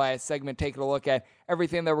joining me in the last segment, taking a look at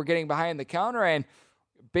everything that we're getting behind the counter. And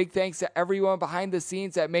big thanks to everyone behind the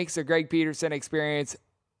scenes that makes the Greg Peterson Experience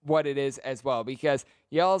what it is as well. Because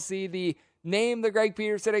y'all see the name, the Greg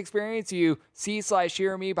Peterson Experience, you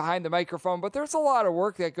see/hear me behind the microphone, but there's a lot of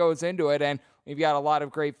work that goes into it, and we've got a lot of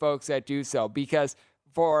great folks that do so, because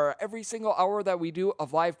for every single hour that we do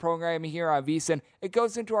of live programming here on VSiN, it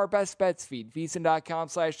goes into our best bets feed,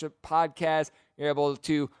 VSiN.com/podcast. You're able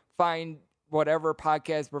to find whatever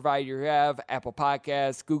podcast provider you have, Apple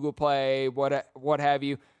Podcasts, Google Play, what have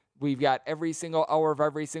you. We've got every single hour of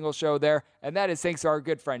every single show there, and that is thanks to our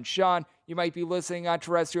good friend Sean. You might be listening on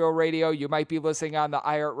terrestrial radio. You might be listening on the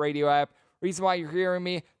iHeartRadio app. Reason why you're hearing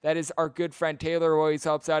me, that is our good friend Taylor, who always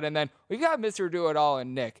helps out. And then we've got Mr. Do-It-All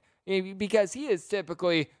and Nick, because he is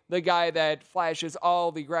typically the guy that flashes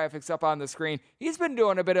all the graphics up on the screen. He's been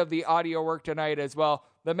doing a bit of the audio work tonight as well.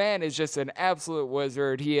 The man is just an absolute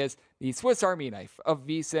wizard. He is the Swiss Army knife of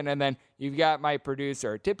VSiN. And then you've got my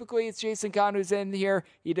producer. Typically, it's Jason Kahn who's in here.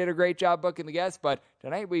 He did a great job booking the guests. But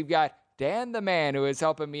tonight we've got Dan the Man, who is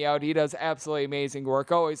helping me out. He does absolutely amazing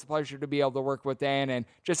work. Always a pleasure to be able to work with Dan and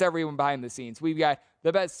just everyone behind the scenes. We've got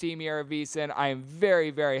the best team here at VSiN. I am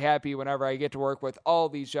very, very happy whenever I get to work with all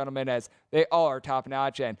these gentlemen, as they all are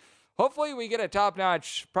top-notch. And hopefully we get a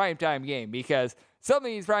top-notch primetime game, because some of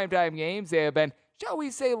these primetime games, they have been, shall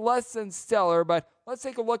we say, less than stellar. But let's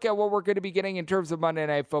take a look at what we're going to be getting in terms of Monday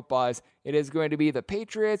Night Football. It is going to be the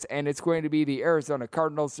Patriots, and it's going to be the Arizona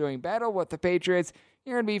Cardinals doing battle with the Patriots.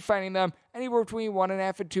 You're going to be finding them anywhere between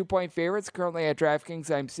 1.5 and 2-point favorites. Currently at DraftKings,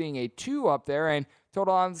 I'm seeing a 2 up there, and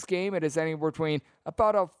total on this game, it is anywhere between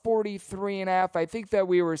about a 43.5. I think that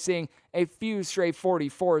we were seeing a few straight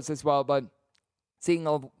 44s as well, but seeing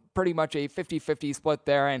pretty much a 50-50 split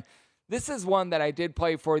there. And this is one that I did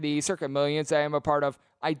play for the Circuit Millions I am a part of.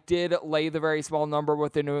 I did lay the very small number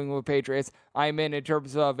with the New England Patriots. I'm in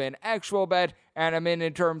terms of an actual bet, and I'm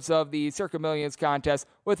in terms of the Circuit Millions contest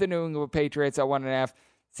with the New England Patriots at 1.5.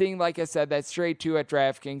 Seeing, like I said, that straight 2 at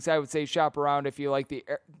DraftKings. I would say shop around if you like the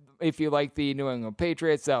New England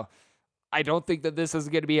Patriots. So I don't think that this is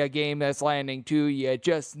going to be a game that's landing 2. You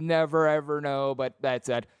just never, ever know. But that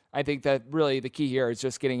said, I think that really the key here is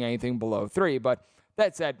just getting anything below 3. But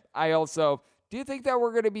that said, I also do you think that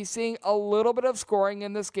we're going to be seeing a little bit of scoring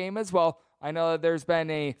in this game as well? I know that there's been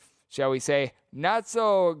a, shall we say, not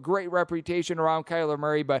so great reputation around Kyler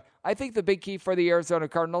Murray, but I think the big key for the Arizona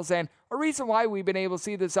Cardinals and a reason why we've been able to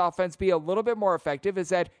see this offense be a little bit more effective is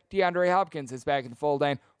that DeAndre Hopkins is back in the fold.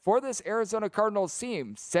 And for this Arizona Cardinals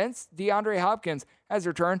team, since DeAndre Hopkins has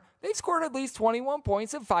returned, they've scored at least 21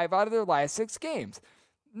 points in 5 out of their last 6 games.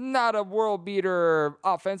 Not a world beater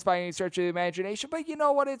offense by any stretch of the imagination, but you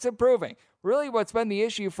know what? It's improving. Really, what's been the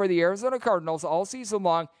issue for the Arizona Cardinals all season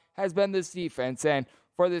long has been this defense. And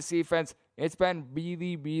for this defense, it's been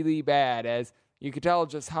really, really bad, as you can tell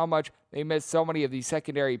just how much they missed so many of these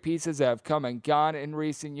secondary pieces that have come and gone in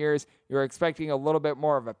recent years. You're expecting a little bit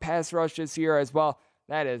more of a pass rush this year as well.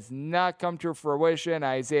 That has not come to fruition.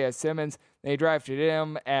 Isaiah Simmons, they drafted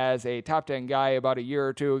him as a top 10 guy about a year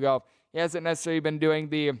or two ago. He hasn't necessarily been doing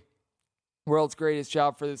the world's greatest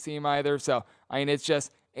job for this team either. So, I mean, it's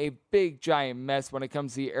just a big, giant mess when it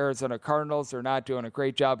comes to the Arizona Cardinals. They're not doing a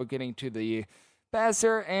great job of getting to the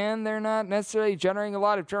passer, and they're not necessarily generating a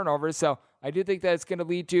lot of turnovers. So I do think that it's going to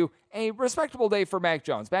lead to a respectable day for Mac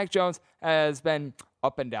Jones. Mac Jones has been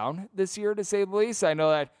up and down this year, to say the least. I know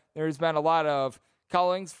that there's been a lot of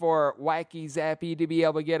callings for Wacky Zappy to be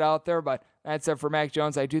able to get out there, but that's it for Mac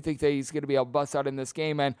Jones. I do think that he's going to be able to bust out in this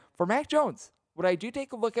game. And for Mac Jones, what I do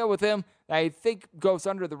take a look at with him, I think goes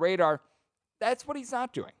under the radar, that's what he's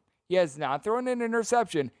not doing. He has not thrown an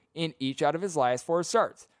interception in each out of his last 4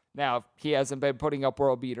 starts. Now, he hasn't been putting up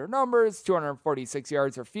world beater numbers, 246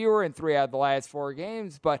 yards or fewer in 3 out of the last 4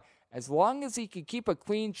 games, but as long as he can keep a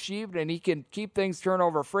clean sheet and he can keep things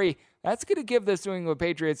turnover free, that's going to give this New England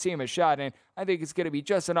Patriots team a shot, and I think it's going to be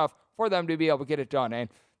just enough for them to be able to get it done. And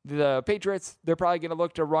the Patriots, they're probably going to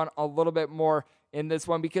look to run a little bit more in this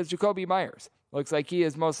one because Jacoby Myers looks like he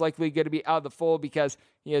is most likely going to be out of the fold because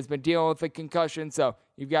he has been dealing with a concussion, so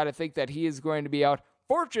you've got to think that he is going to be out.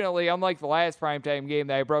 Fortunately, unlike the last primetime game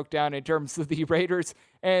that I broke down in terms of the Raiders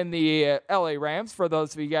and the LA Rams, for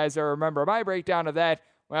those of you guys that remember my breakdown of that,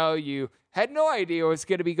 well, you had no idea what was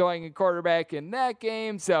going to be going in quarterback in that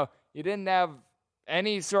game, so you didn't have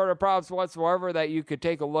any sort of props whatsoever that you could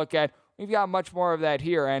take a look at. We've got much more of that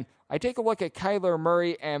here, and I take a look at Kyler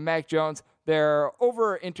Murray and Mac Jones. They're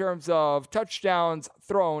over in terms of touchdowns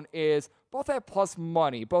thrown is both at plus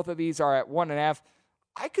money. Both of these are at 1.5.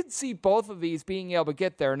 I could see both of these being able to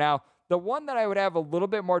get there. Now, the one that I would have a little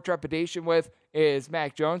bit more trepidation with is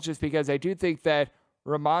Mac Jones, just because I do think that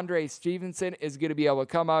Ramondre Stevenson is going to be able to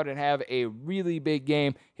come out and have a really big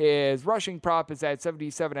game. His rushing prop is at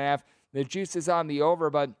 77.5. The juice is on the over,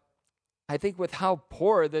 but I think with how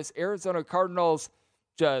poor this Arizona Cardinals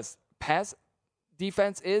just pass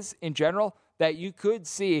defense is in general, that you could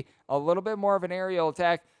see a little bit more of an aerial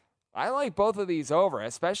attack. I like both of these over,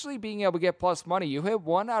 especially being able to get plus money. You hit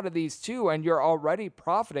one out of these two, and you're already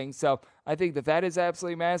profiting. So I think that that is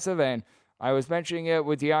absolutely massive. And I was mentioning it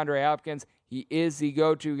with DeAndre Hopkins. He is the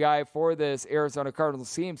go-to guy for this Arizona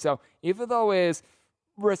Cardinals team. So even though his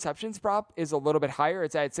receptions prop is a little bit higher,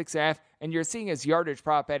 it's at 6.5, and you're seeing his yardage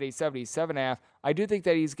prop at a 77.5, I do think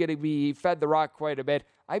that he's going to be fed the rock quite a bit.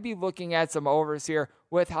 I'd be looking at some overs here.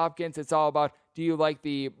 With Hopkins, it's all about, do you like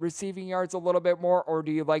the receiving yards a little bit more, or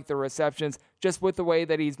do you like the receptions, just with the way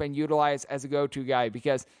that he's been utilized as a go-to guy?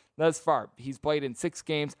 Because thus far, he's played in 6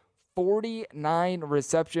 games, 49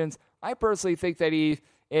 receptions. I personally think that he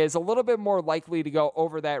is a little bit more likely to go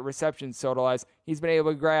over that receptions total, as he's been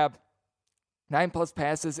able to grab 9+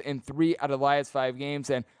 passes in 3 out of the last 5 games.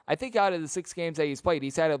 And I think out of the 6 games that he's played,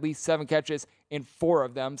 he's had at least 7 catches in 4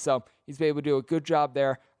 of them. So he's been able to do a good job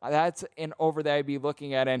there. That's an over that I'd be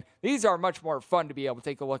looking at. And these are much more fun to be able to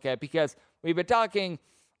take a look at, because we've been talking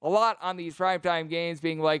a lot on these primetime games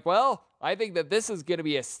being like, well, I think that this is going to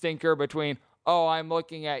be a stinker between, oh, I'm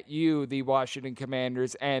looking at you, the Washington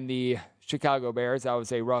Commanders, and the Chicago Bears. That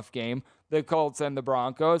was a rough game. The Colts and the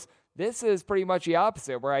Broncos. This is pretty much the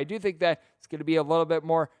opposite, where I do think that it's going to be a little bit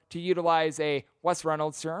more to utilize a Wes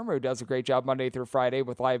Reynolds term, who does a great job Monday through Friday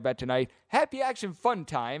with Live Bet Tonight. Happy action, fun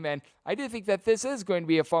time. And I do think that this is going to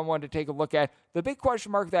be a fun one to take a look at. The big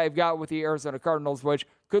question mark that I've got with the Arizona Cardinals, which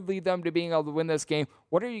could lead them to being able to win this game,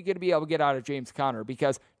 what are you going to be able to get out of James Conner?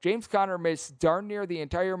 Because James Conner missed darn near the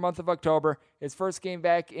entire month of October. His first game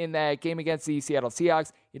back in that game against the Seattle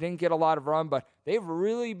Seahawks, he didn't get a lot of run, but they've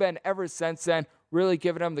really been, ever since then, really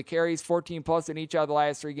giving him the carries, 14+ in each of the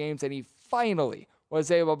last 3 games, and he finally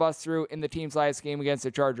was able to bust through in the team's last game against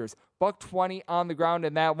the Chargers. $120 on the ground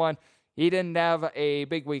in that one. He didn't have a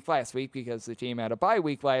big week last week because the team had a bye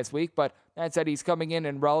week last week, but that said, he's coming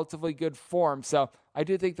in relatively good form. So I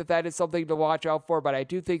do think that that is something to watch out for, but I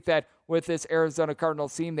do think that with this Arizona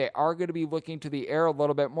Cardinals team, they are going to be looking to the air a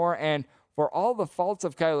little bit more, and for all the faults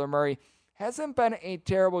of Kyler Murray, hasn't been a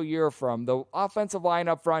terrible year from the offensive line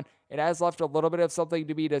up front. It has left a little bit of something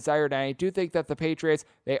to be desired, and I do think that the Patriots,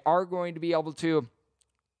 they are going to be able to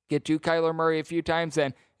get to Kyler Murray a few times,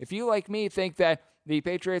 and if you, like me, think that the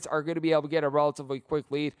Patriots are going to be able to get a relatively quick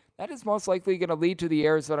lead, that is most likely going to lead to the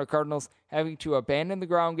Arizona Cardinals having to abandon the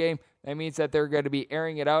ground game. That means that they're going to be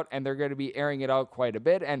airing it out, and they're going to be airing it out quite a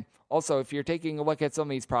bit. And also, if you're taking a look at some of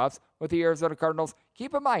these props with the Arizona Cardinals,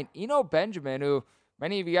 keep in mind, Eno Benjamin, who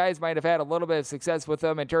many of you guys might have had a little bit of success with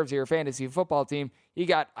him in terms of your fantasy football team. He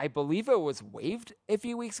got, I believe it was waived a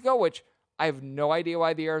few weeks ago, which I have no idea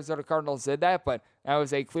why the Arizona Cardinals did that, but that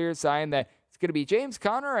was a clear sign that it's going to be James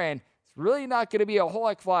Conner, and it's really not going to be a whole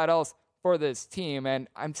heck of a lot else for this team. And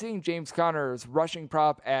I'm seeing James Conner's rushing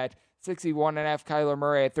prop at 61.5, Kyler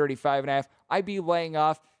Murray at 35.5. I'd be laying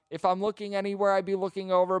off. If I'm looking anywhere, I'd be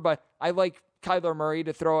looking over, but I like Kyler Murray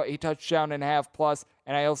to throw a touchdown and a half plus,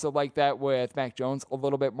 and I also like that with Mac Jones a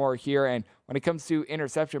little bit more here. And when it comes to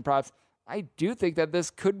interception props, I do think that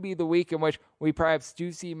this could be the week in which we perhaps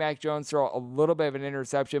do see Mac Jones throw a little bit of an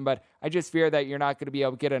interception, but I just fear that you're not going to be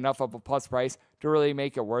able to get enough of a plus price to really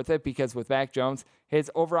make it worth it, because with Mac Jones,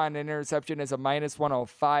 his over on interception is a minus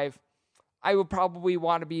 105. I would probably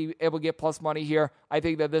want to be able to get plus money here. I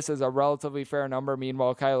think that this is a relatively fair number.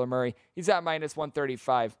 Meanwhile, Kyler Murray, he's at minus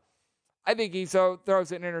 135. I think he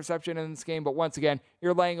throws an interception in this game, but once again,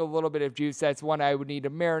 you're laying a little bit of juice. That's one I would need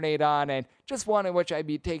to marinate on, and just one in which I'd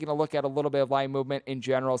be taking a look at a little bit of line movement in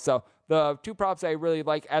general. So the two props I really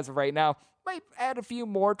like as of right now, might add a few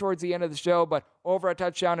more towards the end of the show, but over a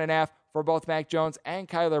touchdown and a half for both Mac Jones and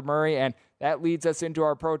Kyler Murray, and that leads us into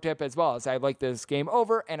our pro tip as well, as I like this game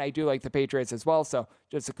over, and I do like the Patriots as well, so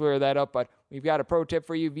just to clear that up, but we've got a pro tip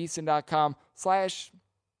for you,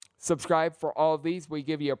 VSiN.com/subscribe for all of these. We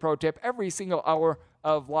give you a pro tip every single hour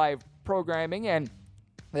of live programming, and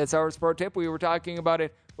that's our pro tip. We were talking about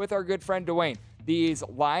it with our good friend Dwayne. These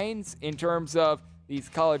lines in terms of these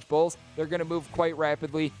college bowls, they're going to move quite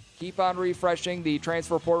rapidly. Keep on refreshing the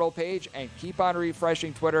transfer portal page and keep on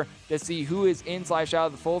refreshing Twitter to see who is in/out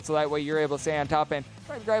of the fold, so that way you're able to stay on top and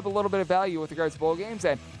try to grab a little bit of value with regards to bowl games,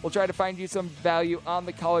 and we'll try to find you some value on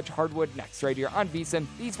the college hardwood next, right here on VSiN,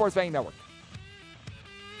 the Sports Betting Network.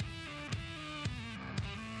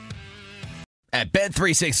 At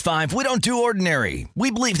Bet365, we don't do ordinary. We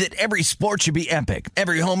believe that every sport should be epic.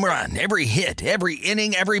 Every home run, every hit, every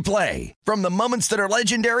inning, every play. From the moments that are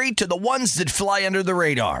legendary to the ones that fly under the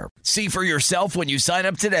radar. See for yourself when you sign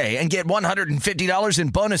up today and get $150 in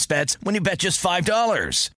bonus bets when you bet just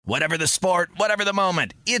 $5. Whatever the sport, whatever the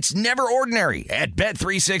moment, it's never ordinary at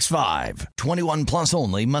Bet365. 21 plus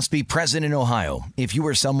only. Must be present in Ohio. If you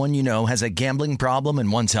or someone you know has a gambling problem and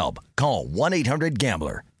wants help, call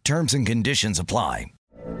 1-800-GAMBLER. Terms and conditions apply.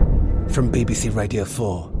 From BBC Radio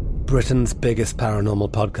 4, Britain's biggest paranormal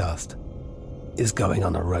podcast is going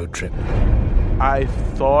on a road trip. I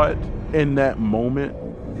thought in that moment,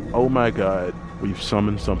 oh my God, we've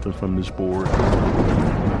summoned something from this board.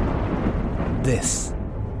 This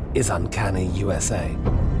is Uncanny USA.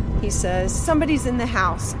 He says, somebody's in the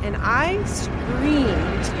house, and I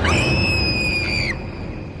screamed.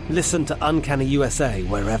 Listen to Uncanny USA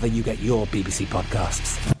wherever you get your BBC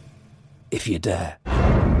podcasts, if you dare.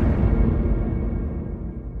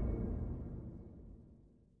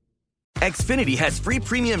 Xfinity has free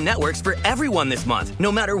premium networks for everyone this month,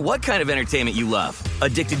 no matter what kind of entertainment you love.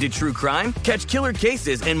 Addicted to true crime? Catch killer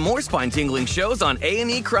cases and more spine-tingling shows on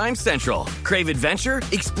A&E Crime Central. Crave adventure?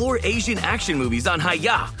 Explore Asian action movies on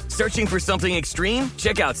Hi-YAH. Searching for something extreme?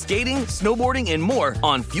 Check out skating, snowboarding, and more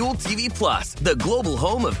on Fuel TV Plus, the global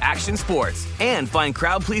home of action sports. And find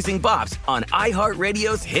crowd-pleasing bops on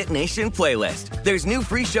iHeartRadio's Hit Nation playlist. There's new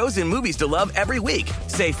free shows and movies to love every week.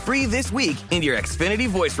 Say free this week in your Xfinity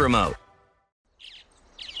voice remote.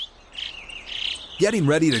 Getting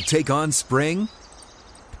ready to take on spring?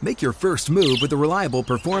 Make your first move with the reliable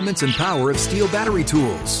performance and power of Steel battery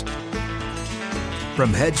tools.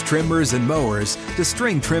 From hedge trimmers and mowers to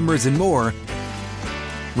string trimmers and more,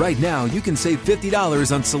 right now you can save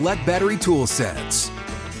 $50 on select battery tool sets.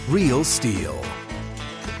 Real Steel.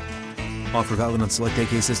 Offer valid on select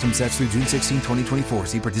AK system sets through June 16, 2024.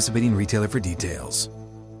 See participating retailer for details.